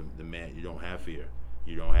the man. You don't have fear.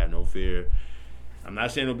 You don't have no fear. I'm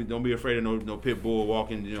not saying don't be afraid of no pit bull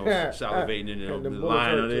walking, salivating, and the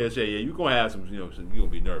lion on there. Say, you're gonna have some, you're gonna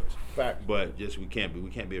be nervous. Fact. But just we can't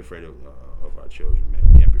be afraid of our children, man.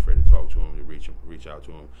 We can't be afraid to talk to them, to reach out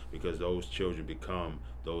to them, because those children become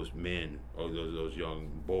those men or those young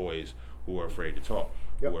boys who are afraid to talk,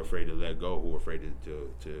 who are afraid to let go, who are afraid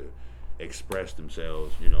to express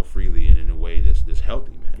themselves, freely and in a way that's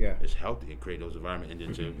healthy, man. Yeah. It's healthy and create those environments, and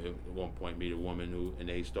then to at one point meet a woman and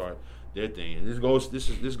they start their thing. And this goes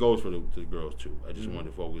for the girls too. I just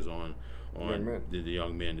wanted to focus on the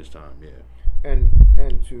young men this time, yeah. And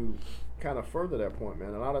to kind of further that point,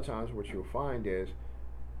 man, a lot of times what you'll find is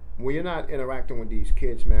when you're not interacting with these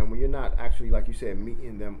kids, man, when you're not actually, like you said,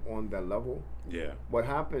 meeting them on their level, what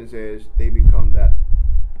happens is they become that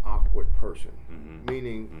awkward person,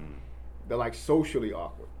 meaning they're like socially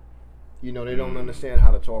awkward. They don't understand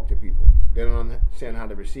how to talk to people. They don't understand how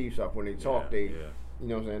to receive stuff. When they talk, they, you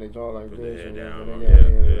know what I'm saying, they talk like put this, their head and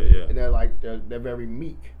down, and they're like they're very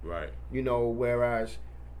meek, right? Whereas,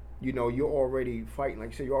 you're already fighting,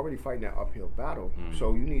 like you said, you're already fighting that uphill battle.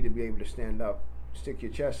 So you need to be able to stand up, stick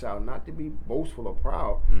your chest out, not to be boastful or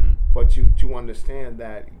proud, but to understand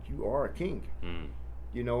that you are a king.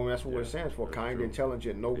 And that's what it stands for: kind, true.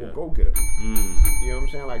 Intelligent, noble, go-getter. You know what I'm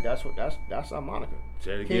saying? Like that's our moniker.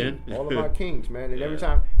 Say it King. again. All about kings, man. And every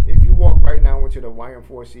time, if you walk right now into the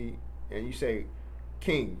YM4C and you say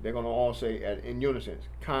king, they're gonna all say in unison: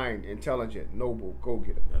 kind, intelligent, noble,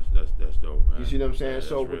 go-getter. That's dope, man. You see what I'm saying? Yeah,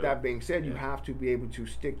 so with real. that being said, you have to be able to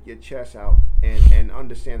stick your chest out and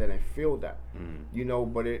understand that and feel that.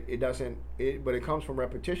 But it doesn't. But it comes from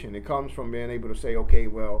repetition. It comes from being able to say, okay,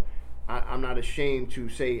 well, I'm not ashamed to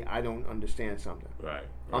say I don't understand something. Right.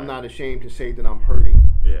 I'm not ashamed to say that I'm hurting.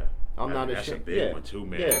 Yeah. I'm not That's ashamed. a big one too,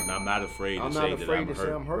 man. Yeah. And I'm not afraid to say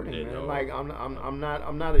that I'm hurting, man. Know? Like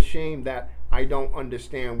I'm not ashamed that I don't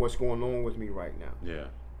understand what's going on with me right now. Yeah.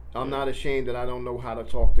 I'm not ashamed that I don't know how to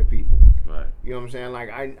talk to people. Right. You know what I'm saying? Like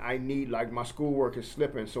I need, like, my schoolwork is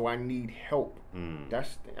slipping, so I need help.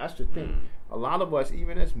 That's the thing. A lot of us,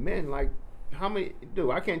 even as men, like,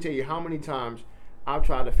 I can't tell you how many times I've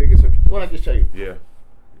tried to figure something. What I just tell you? Yeah.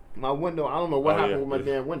 My window, I don't know what happened with my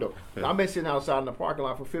damn window. I've been sitting outside in the parking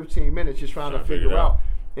lot for 15 minutes just trying to figure out.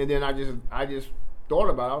 And then I just thought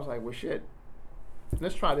about it. I was like, well, shit,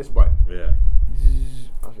 let's try this button. Yeah.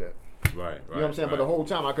 I said, right. You know what I'm saying? But the whole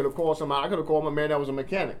time I could have called somebody. I could have called my man that was a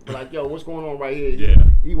mechanic. But like, yo, what's going on right here?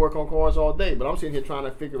 He work on cars all day. But I'm sitting here trying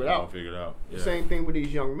to figure it out. Yeah. The same thing with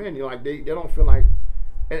these young men. You're like, they don't feel like,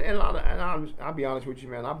 and I'll be honest with you,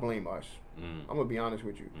 man. I blame us. I'm gonna be honest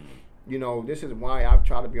with you. You know, this is why I've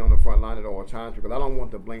tried to be on the front line at all times, because I don't want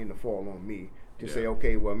the blame to fall on me to say,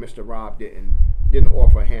 okay, well, Mr. Rob didn't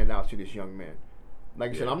offer a handout to this young man.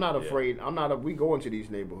 Like I said, I'm not afraid. We go into these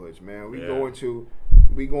neighborhoods, man. We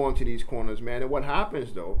go into these corners, man. And what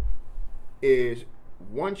happens though is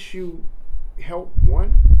once you help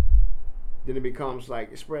one, then it becomes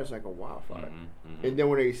like, it spreads like a wildfire. And then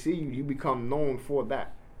when they see you, you become known for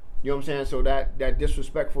that. You know what I'm saying? So that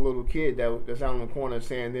disrespectful little kid that's out on the corner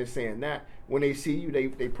saying this, saying that, when they see you, they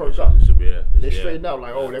perk up. They straighten up,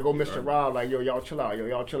 like, oh, there go Mr. Rob, like, yo, y'all chill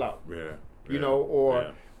out. Yeah. You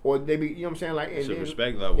know, or they be, you know what I'm saying? Like, it's a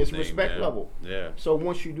respect level. It's respect level. Yeah. So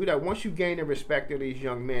once you do that, once you gain the respect of these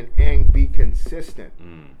young men and be consistent,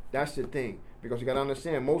 that's the thing. Because you got to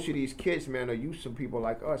understand, most of these kids, man, are used to people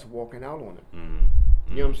like us walking out on them.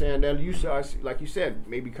 You know what I'm saying? They're used to us, like you said,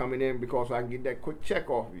 maybe coming in because I can get that quick check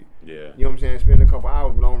off of you. Yeah. You know what I'm saying? Spend a couple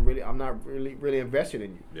hours, but I'm not really invested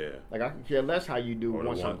in you. Yeah. Like, I can care less how you do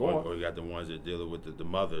once I'm going. Or you got the ones that deal with the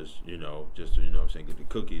mothers, you know, just to, you know what I'm saying, get the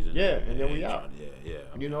cookies. And and then we out. Yeah.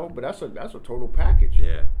 You know, but that's a total package.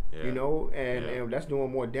 Yeah. You know, and that's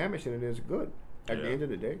doing more damage than it is good at the end of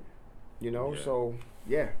the day. You know, so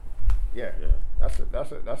yeah. That's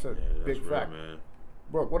a big fact, man.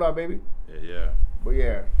 Brooke, what up, baby? Yeah. But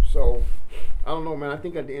yeah, so I don't know, man. I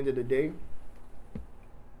think at the end of the day,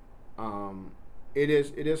 it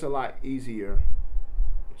is a lot easier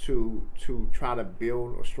to try to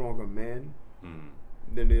build a stronger man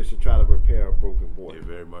than it is to try to repair a broken boy. Yeah,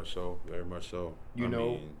 very much so. You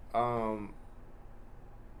know,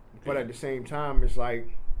 but at the same time, it's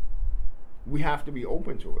like we have to be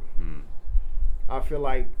open to it. I feel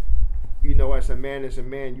like, you know, as a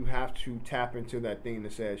man, you have to tap into that thing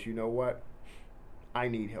that says, you know what, I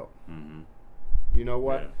need help. You know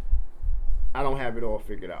what, I don't have it all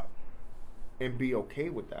figured out, and be okay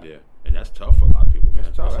with that. Yeah, and that's tough for a lot of people. Man.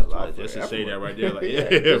 That's tough. That's a lot. Just to say that right there,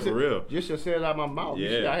 like, for real. Just to say it out of my mouth.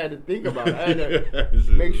 Yeah. I had to think about it. I had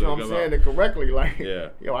to make sure I'm saying it correctly. Like,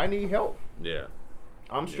 yo, I need help. Yeah.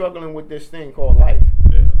 I'm struggling with this thing called life.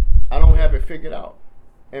 Yeah. I don't have it figured out.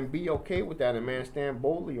 And be okay with that, and man, stand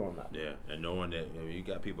boldly on that. Yeah, and knowing that, you know, you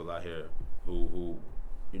got people out here who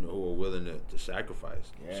you know, who are willing to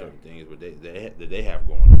sacrifice certain things, but they have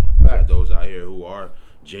going on. You got those out here who are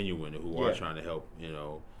genuine and who are trying to help, you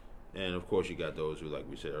know, and of course you got those who, like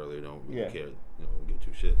we said earlier, don't really care, you know, give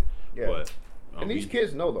two shit. Yeah. But and these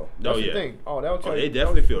kids know though. That's the thing. Oh, they'll tell you. They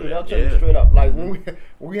definitely feel that. They'll tell you straight up. Like when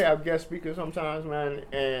we have guest speakers sometimes, man,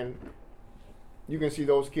 and you can see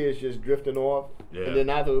those kids just drifting off. Yeah. And then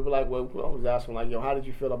after we'll be like, well, I was asking, like, yo, how did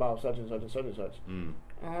you feel about such and such and such and such?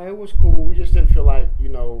 It was cool. We just didn't feel like, you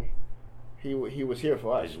know, he was here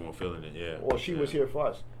for us. They just weren't feeling it, yeah. Or she was here for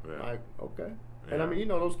us. Yeah. Like, okay. Yeah. And I mean, you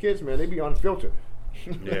know, those kids, man, they be unfiltered.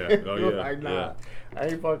 Yeah. Oh, yeah. Like, nah, I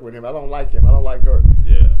ain't fucking with him. I don't like him. I don't like her.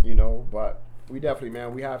 Yeah. You know, but we definitely,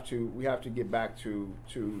 man, we have to get back to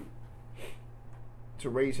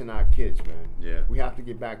raising our kids, man. Yeah. We have to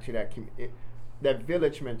get back to that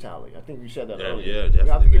village mentality. I think you said that earlier. Yeah, definitely. We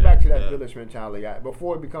have to get back to that village mentality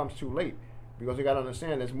before it becomes too late. Because you got to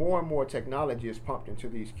understand, as more and more technology is pumped into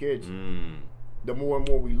these kids, the more and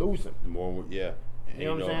more we lose them. The more, You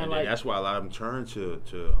know what I'm saying? Like, that's why a lot of them turn to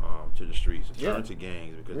the streets and turn to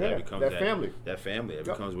gangs, because that becomes that family. That family. It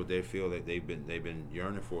becomes what they feel that they've been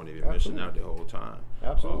yearning for, and they've been missing out the whole time.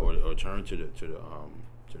 Absolutely. Or turn to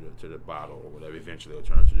the bottle or whatever. Eventually, or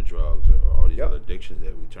turn to the drugs or all these other addictions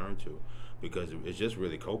that we turn to. Because it's just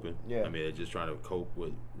really coping. Yeah. I mean, it's just trying to cope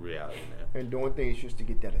with reality, man. And doing things just to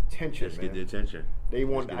get that attention, man. Get the attention.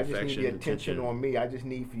 I just need the attention on me. I just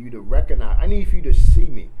need for you to recognize. I need for you to see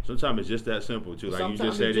me. Sometimes it's just that simple, too. Like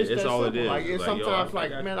sometimes you just said, it's all it is. Like, sometimes,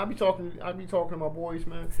 man, I be talking to my boys,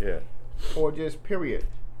 man. Yeah. Or just period.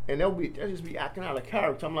 and they'll just be acting out of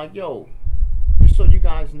character. I'm like, yo, just so you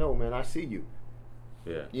guys know, man, I see you.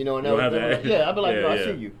 Yeah. You know, and I'd be like, yo, I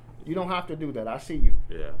see you. You don't have to do that. I see you.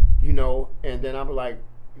 Yeah. You know, and then I'll be like,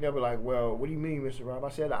 they'll be like, well, what do you mean, Mr. Rob? I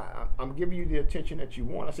said, I'm giving you the attention that you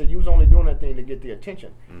want. I said, you was only doing that thing to get the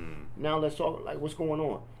attention. Now let's talk, like, what's going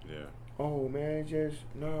on? Yeah. Oh, man,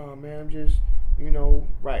 I'm just, you know,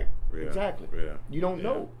 right. Yeah. Exactly. Yeah. You don't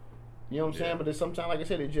know. You know what I'm saying? But sometimes, like I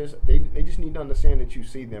said, they just need to understand that you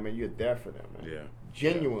see them and you're there for them, man. Yeah.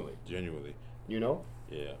 Genuinely. Yeah. Genuinely. You know?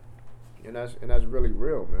 Yeah. And that's really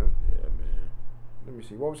real, man. Yeah, man. Let me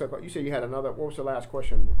see. What was that? You said you had another. What was the last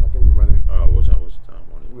question? I think we're running. What's the time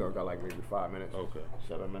on it? We got like maybe 5 minutes. Okay.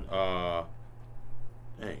 7 minutes. Dang,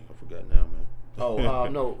 I forgot now, man. Oh,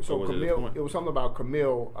 no. So was Camille, it was something about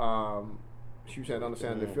Camille. She said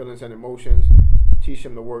understand the feelings and emotions. Teach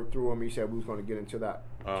him to work through them. He said we was going to get into that.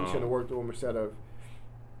 Teach him to work through them instead of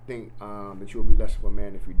think that you'll be less of a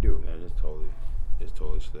man if you do. Man, it's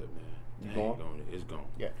totally slipped, man. Gone? It's gone.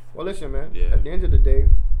 Yeah. Well, listen, man. Yeah. At the end of the day,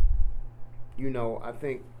 you know, I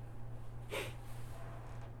think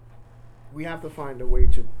we have to find a way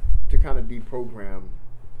to kind of deprogram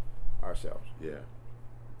ourselves. Yeah.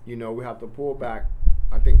 You know, we have to pull back.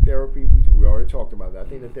 I think therapy, we already talked about that. I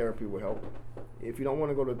think that therapy will help. If you don't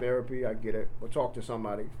want to go to therapy, I get it. But talk to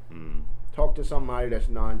somebody. Talk to somebody that's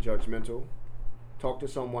non-judgmental. Talk to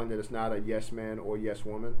someone that is not a yes man or yes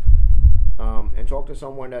woman. And talk to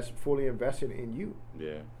someone that's fully invested in you.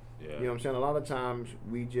 Yeah. Yeah. You know what I'm saying? A lot of times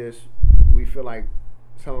we feel like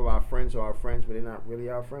some of our friends are our friends, but they're not really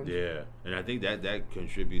our friends. Yeah, and I think that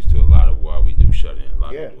contributes to a lot of why we do shut in. A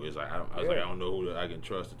lot of people, it's like I don't know who I can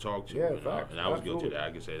trust to talk to. Yeah, you know? facts. And I was Absolutely. guilty of that.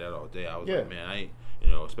 I can say that all day. I was like, man, I ain't,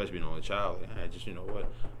 you know, especially being an only child. Like, I just, you know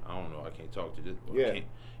what, I don't know, I can't talk to this. I can't,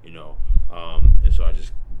 you know, and so I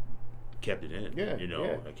just kept it in. Yeah, you know,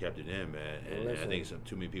 yeah. I kept it in, man. And Well, I think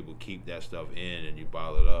too many people keep that stuff in, and you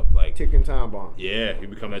bottle it up like ticking time bomb. Yeah, you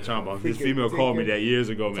become that time bomb. This Ticking- female called me ticking that years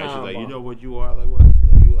ago, man. She's like, time you know bomb. what you are? Like what?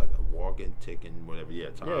 She's like, you like a walking, ticking, whatever. Yeah,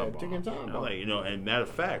 time bomb. ticking time And I'm bomb. like, you know, and matter of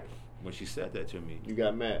fact, when she said that to me, You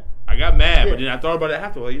got mad. I got mad, Yeah. but then I thought about it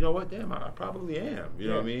after. Well, you know what? Damn, I probably am. You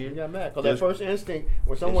know what I mean? You got mad. Because that Just- first instinct,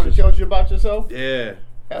 when someone just- tells you about yourself, Yeah.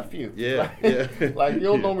 F you. Yeah, Like, yeah. like, you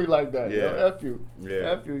don't know me like that. Yeah. Yo, F you.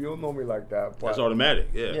 Yeah. F you. You don't know me like that. But That's automatic.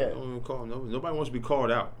 Yeah. Yeah. Don't even call. Nobody wants to be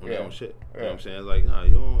called out on their own shit. You know Yeah. what I'm saying? It's like, nah,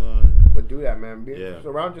 you don't. But do that, man. Yeah.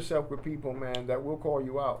 Surround yourself with people, man, that will call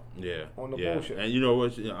you out. Yeah. On the yeah. bullshit. And you know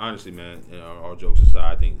what? You know, honestly, man, you know, all jokes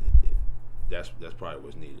aside, I think that's probably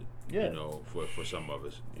what's needed. Yeah. You know, for some of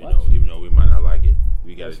us, you What? know, even though we might not like it,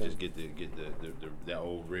 we got to Listen. just get the that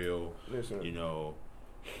old real. Listen. You know.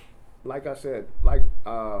 Like I said, like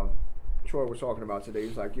Troy was talking about today,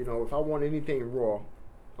 he's like, you know, if I want anything raw,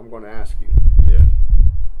 I'm going to ask you. Yeah.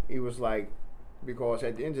 He was like, because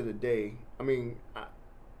at the end of the day, I mean,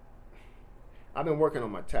 I've been working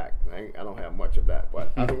on my tact. I don't have much of that,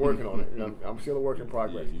 but I've been working on it. You know, I'm still a work in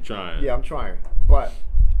progress. Yeah, you trying. Yeah, I'm trying. But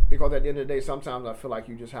because at the end of the day, sometimes I feel like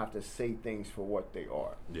you just have to say things for what they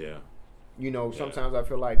are. Yeah. You know, Yeah. sometimes I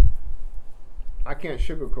feel like I can't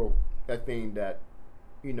sugarcoat that thing that,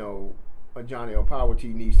 you know, a Johnny or Power T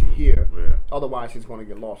needs to hear. Yeah. Otherwise, it's going to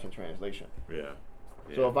get lost in translation. Yeah.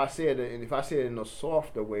 Yeah. So if I say it in a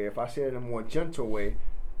softer way, if I say it in a more gentle way,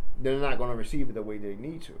 they're not going to receive it the way they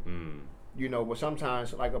need to. You know, but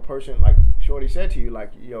sometimes, like a person, like Shorty said to you,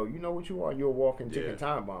 like, yo, you know what you are? You're a walking ticking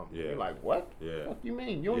time bomb. Yeah. You're like, what? Yeah. What you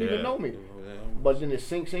mean? You don't Yeah. even know me. Yeah. But then it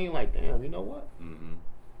sinks in like, damn, you know what? Mm-hmm.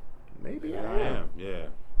 Maybe I I am. am. Yeah.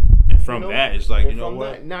 And from You know? that, it's like, And you know from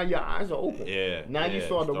what? that, now your eyes are open. Yeah. Now you yeah.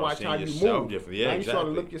 start to watch seeing how you yourself move. different. Yeah, now you start to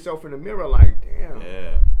exactly. look yourself in the mirror like, damn.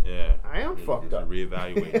 Yeah. Yeah. I am fucked up.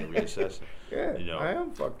 Reevaluating and reassessing. Yeah, You know. I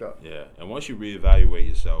am fucked up. Yeah, and once you reevaluate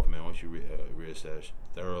yourself, man, once you reassess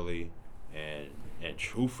thoroughly and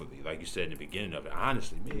truthfully, like you said in the beginning of it,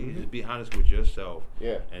 honestly, man, just be honest with yourself.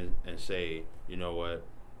 Yeah. And say, you know what,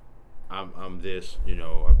 I'm this. You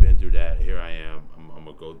know, I've been through that. Here I am. I'm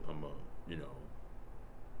gonna you know,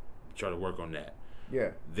 try to work on that.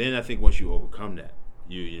 Yeah. Then I think once you overcome that,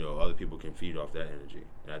 you know, other people can feed off that energy.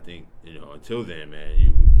 And I think, you know, until then, man,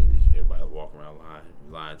 everybody walking around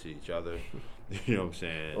lying to each other. You know what I'm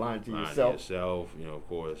saying? Lying to yourself, you know, of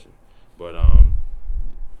course. But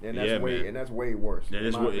And that's yeah, way man. and that's way worse. And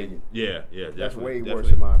in my opinion. yeah, definitely. That's way definitely.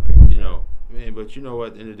 worse in my opinion. You know, man, but you know what?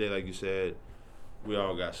 At the end of the day, like you said, we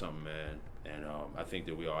all got something, man. And I think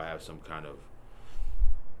that we all have some kind of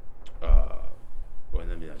well,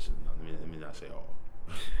 let me not say all.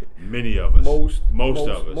 Many of us. Most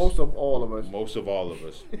of us. Most of all of us. Most of all of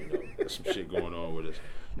us. You know, there's some shit going on with us.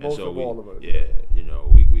 And Most so of all of us. Yeah, you know,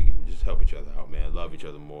 we just just help each other out, man. Love each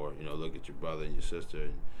other more. Look at your brother and your sister,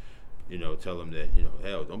 and tell them that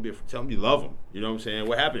hell, don't be. Tell them you love them. You know what I'm saying?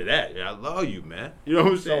 What happened to that? I love you, man. You know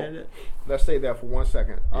what I'm saying? So, let's say that for 1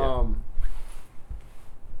 second. Yeah.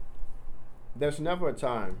 There's never a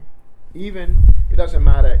time, it doesn't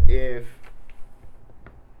matter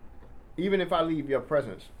even if I leave your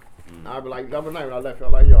presence, I'll be like, the other night when I left you,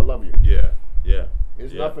 I'm like, yo, I love you. Yeah, yeah.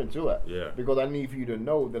 It's nothing to it. Yeah. Because I need for you to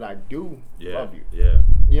know that I do love you. Yeah.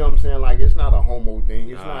 You know what I'm saying? Like, it's not a homo thing.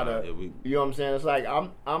 It's not you know what I'm saying? It's like,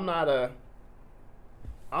 I'm not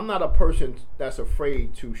a person that's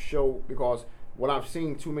afraid to show, because what I've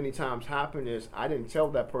seen too many times happen is I didn't tell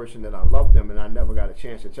that person that I love them, and I never got a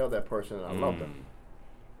chance to tell that person that I love them.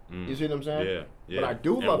 You see what I'm saying? Yeah, yeah. But I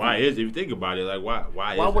do love why you. If you think about it, like why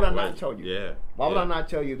would I not tell you? Yeah. Why would I not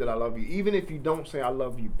tell you that I love you? Even if you don't say I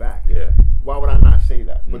love you back. Yeah. Why would I not say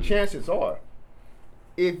that? But chances are,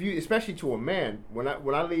 if you, especially to a man, when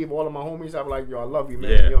I leave all of my homies, I'm like, yo, I love you,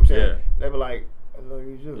 man. Yeah, You know what I'm saying? yeah. They be like, I love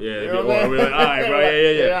you too. Yeah, you know what we're like, all right, bro,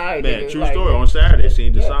 yeah. all right, Man, nigga, true like, story. yeah. On Saturday,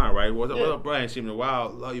 seen Yeah. Design, right? What's up, bro? I ain't seen in a while.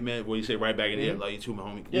 Love you, man. Well, you say right back in the end, love you too, my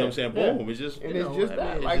homie. You know what I'm saying? Boom. It's just, and you it's know, just I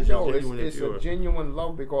that, mean, like, it's yo, just it's pure. a genuine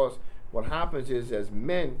love, because what happens is, as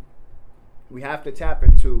men, we have to tap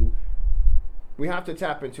into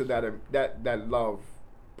that love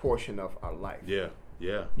portion of our life. Yeah,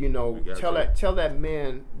 yeah. Tell that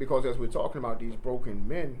man, because as we're talking about these broken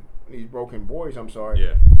men, these broken boys, I'm sorry.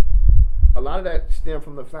 Yeah. A lot of that stem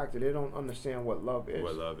from the fact that they don't understand what love is.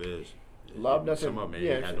 What love is. Love doesn't. Some of them,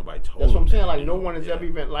 yeah, had nobody told that's what I'm them saying. that, Like, no one has ever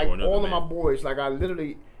even, like, all of my boys, like, I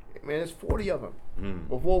literally, man, there's 40 of them.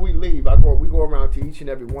 Before we leave, we go around to each and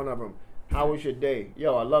every one of them. How was your day?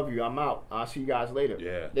 Yo, I love you. I'm out. I'll see you guys later.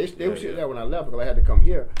 Yeah. They were sitting there when I left, because I had to come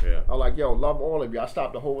here. Yeah. I was like, yo, love all of you. I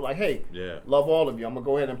stopped the whole, like, hey, Yeah. love all of you. I'm gonna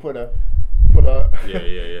go ahead and put a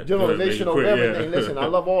generalization over everything. Yeah. Listen, I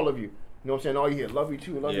love all of you. You know what I'm saying? All you hear, love you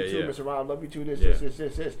too, Mr. Rob, love you too,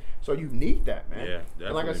 this. So you need that, man. Yeah,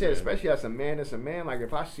 and like I said, man. especially as a man, like,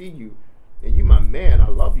 if I see you and you my man, I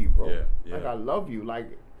love you, bro. Yeah. Like, I love you.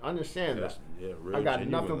 Like, understand that. Yeah, I got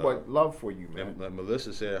nothing but love for you, man. Like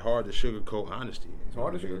Melissa said, hard to sugarcoat honesty. It's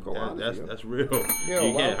hard to sugarcoat honesty. That's real. Yeah,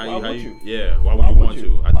 you can't, why would you? Yeah, why would you want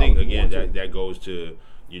to? I think again that goes to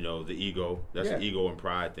the ego. That's the ego and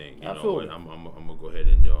pride thing. Absolutely. I'm gonna go ahead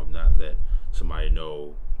and not let somebody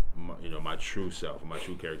know my true self, my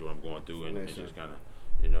true character, what I'm going through, and just kind of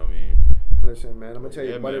what I mean. Listen, man, I'm gonna tell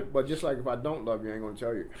you, man. but just like if I don't love you, I ain't gonna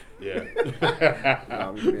tell you. Yeah.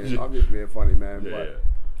 I'm just being funny, man. Yeah. But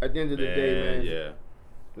at the end of the day, man. Yeah.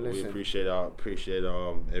 Listen, we appreciate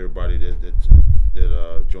everybody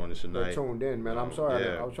that joined us tonight. That tuned in, man. I'm sorry.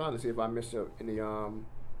 Yeah. I was trying to see if I missed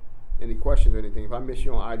any questions or anything. If I miss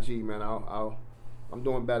you on IG, man, I'm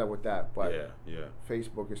doing better with that. But yeah.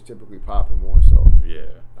 Facebook is typically popping more. So yeah.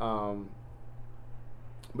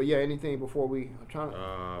 But yeah, anything before we got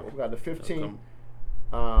the 15th.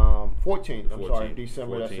 14th. I'm sorry,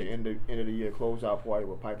 December. 14th. That's the end of the year closeout party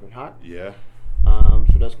with Piping Hot. Yeah.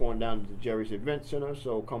 So that's going down to the Jerry's Event Center.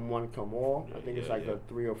 So come one, come all. I think it's like a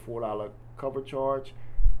 $3 or $4 cover charge.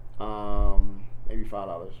 Maybe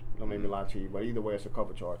 $5. Don't make me lie to you, but either way, it's a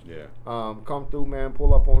cover charge. Yeah. Come through, man.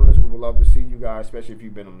 Pull up on us. We would love to see you guys, especially if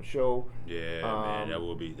you've been on the show. Yeah, man. That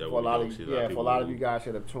will be. For a lot of you guys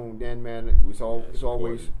that have tuned in, man. It's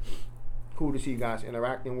always cool to see you guys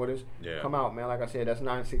interacting with us. Yeah. Come out, man. Like I said, that's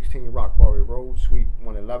 916 Rock Quarry Road, Suite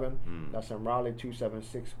 111. That's in Raleigh,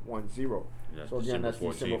 27610. So again, that's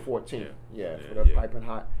December 14th. Yeah, for the Piping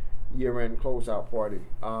Hot year-end closeout party.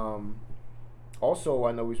 Also,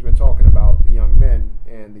 I know we've been talking about the young men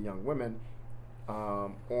and the young women.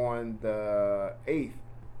 On the 8th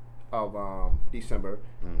of December,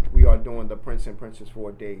 we are doing the Prince and Princess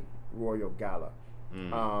 4-Day Royal Gala.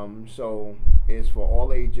 So it's for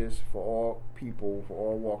all ages, for all people, for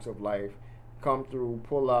all walks of life. Come through,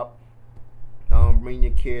 pull up, bring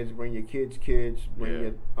your kids, bring your kids' kids, bring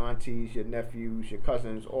your aunties, your nephews, your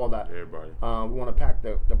cousins, all that. Everybody. We want to pack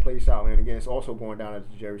the place out, and again, it's also going down at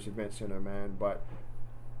the Jerry's Event Center, man. But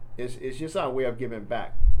it's just our way of giving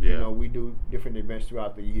back. Yeah. We do different events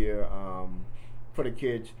throughout the year for the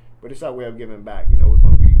kids, but it's our way of giving back. It's going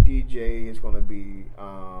to be DJ, it's going to be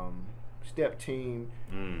step team,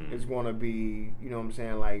 it's going to be,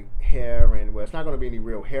 like hair, and it's not going to be any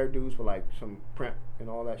real hairdos, but like some print and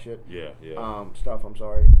all that shit. Stuff. I'm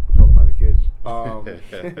sorry, we're talking about the kids.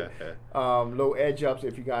 Low edge ups.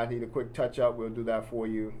 If you guys need a quick touch up, we'll do that for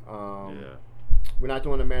you. We're not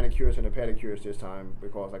doing the manicures and the pedicures this time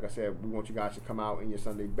because, like I said, we want you guys to come out in your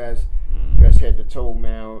Sunday best, dress head to toe,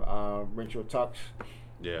 man. Rinse your tucks.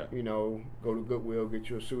 Yeah. You know, go to Goodwill, get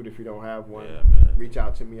you a suit if you don't have one. Yeah, man. Reach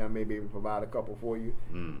out to me. I may be able to provide a couple for you.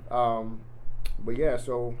 But yeah,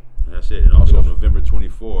 so. And that's it. And also November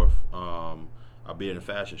 24th, I'll be in a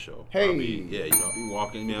fashion show. Hey. I'll be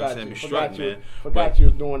walking, you know what I'm saying? Be strutting, man. Forgot you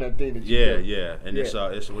was doing that thing that you did. Yeah. And it's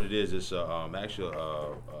what it is. It's actually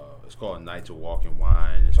it's called Night to Walk and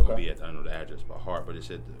Wine. It's gonna be at, I don't know the address by heart, but it's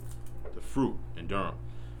at the Fruit in Durham,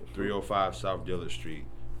 305 South Dillard Street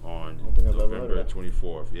on November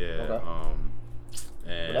 24th. Yeah. Okay.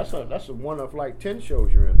 And that's one of like 10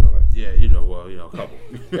 shows you're in, though, right? Yeah, a couple.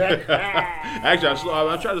 Actually,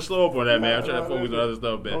 I try to slow up on that, man. I'm trying to focus on other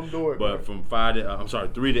stuff, man. Don't do it, but man.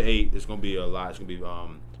 From 3 to 8, it's gonna be a lot. It's gonna be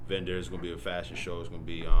vendors. It's gonna be a fashion show. It's gonna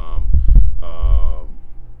be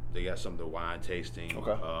they got some of the wine tasting.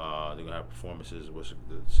 Okay. They're gonna have performances with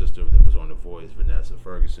the sister that was on The Voice, Vanessa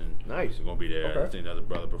Ferguson. Nice. She's gonna be there. Okay. I think another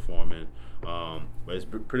brother performing. But it's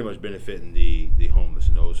pretty much benefiting the homeless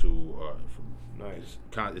and those who are from. Nice.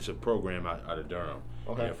 It's a program out of Durham.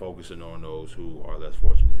 Okay. And focusing on those who are less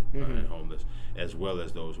fortunate and homeless, as well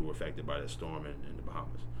as those who were affected by the storm in the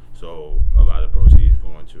Bahamas. So a lot of proceeds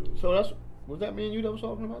going to. So was that me and you that was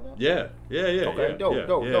talking about that? Yeah. Okay,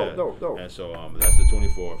 dope. And so that's the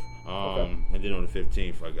 24th. Okay. And then on the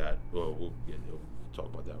 15th, we'll talk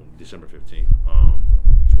about that one. December 15th.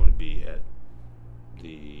 It's going to be at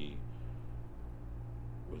the.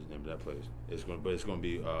 What's the name of that place? It's going to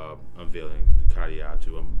be unveiling the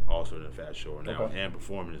Kadiatu. I'm also in a fast show now and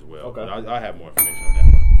performing as well. Okay. But I'll have more information on that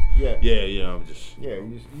one. Yeah. I'm just. Yeah,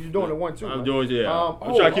 you're doing it one too. I'm doing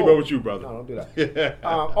I'm trying to keep up with you, brother. No, don't do that.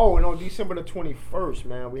 And on December the 21st,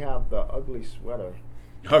 man, we have the Ugly Sweater.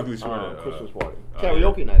 Christmas party.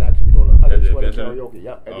 Karaoke night, actually. We're doing the Ugly Sweater karaoke.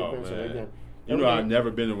 Yep, at the Vincent again. You know, I've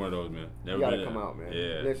never been to one of those, man. You gotta come out, man.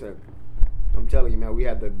 Yeah. Listen, I'm telling you, man, we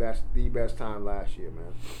had the best time last year,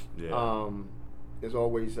 man. Yeah. There's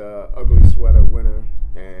always Ugly Sweater winner,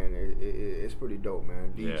 and it's pretty dope,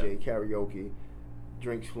 man. DJ, karaoke,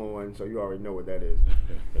 drinks flowing, so you already know what that is.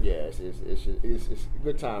 Yeah, it's a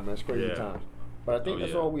good time, man. It's crazy times. But I think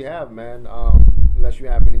that's all we have, man. Unless you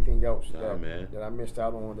have anything else that I missed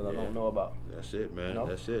out on that I don't know about. That's it, man. You know?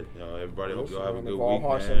 That's it. Everybody, hope y'all have a good all week,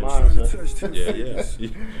 hearts man. and minds, Yeah.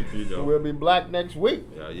 You know. We'll be black next week.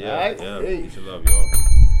 Yeah. All right? Yeah. Hey. Peace and love, y'all.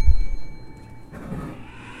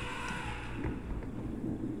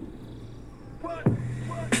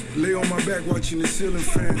 Lay on my back watching the ceiling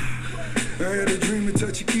fan. I had a dream to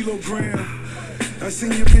touch a kilogram. I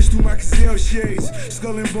seen your bitch through my Gazelle shades.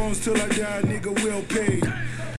 Skull and bones till I die, nigga well paid.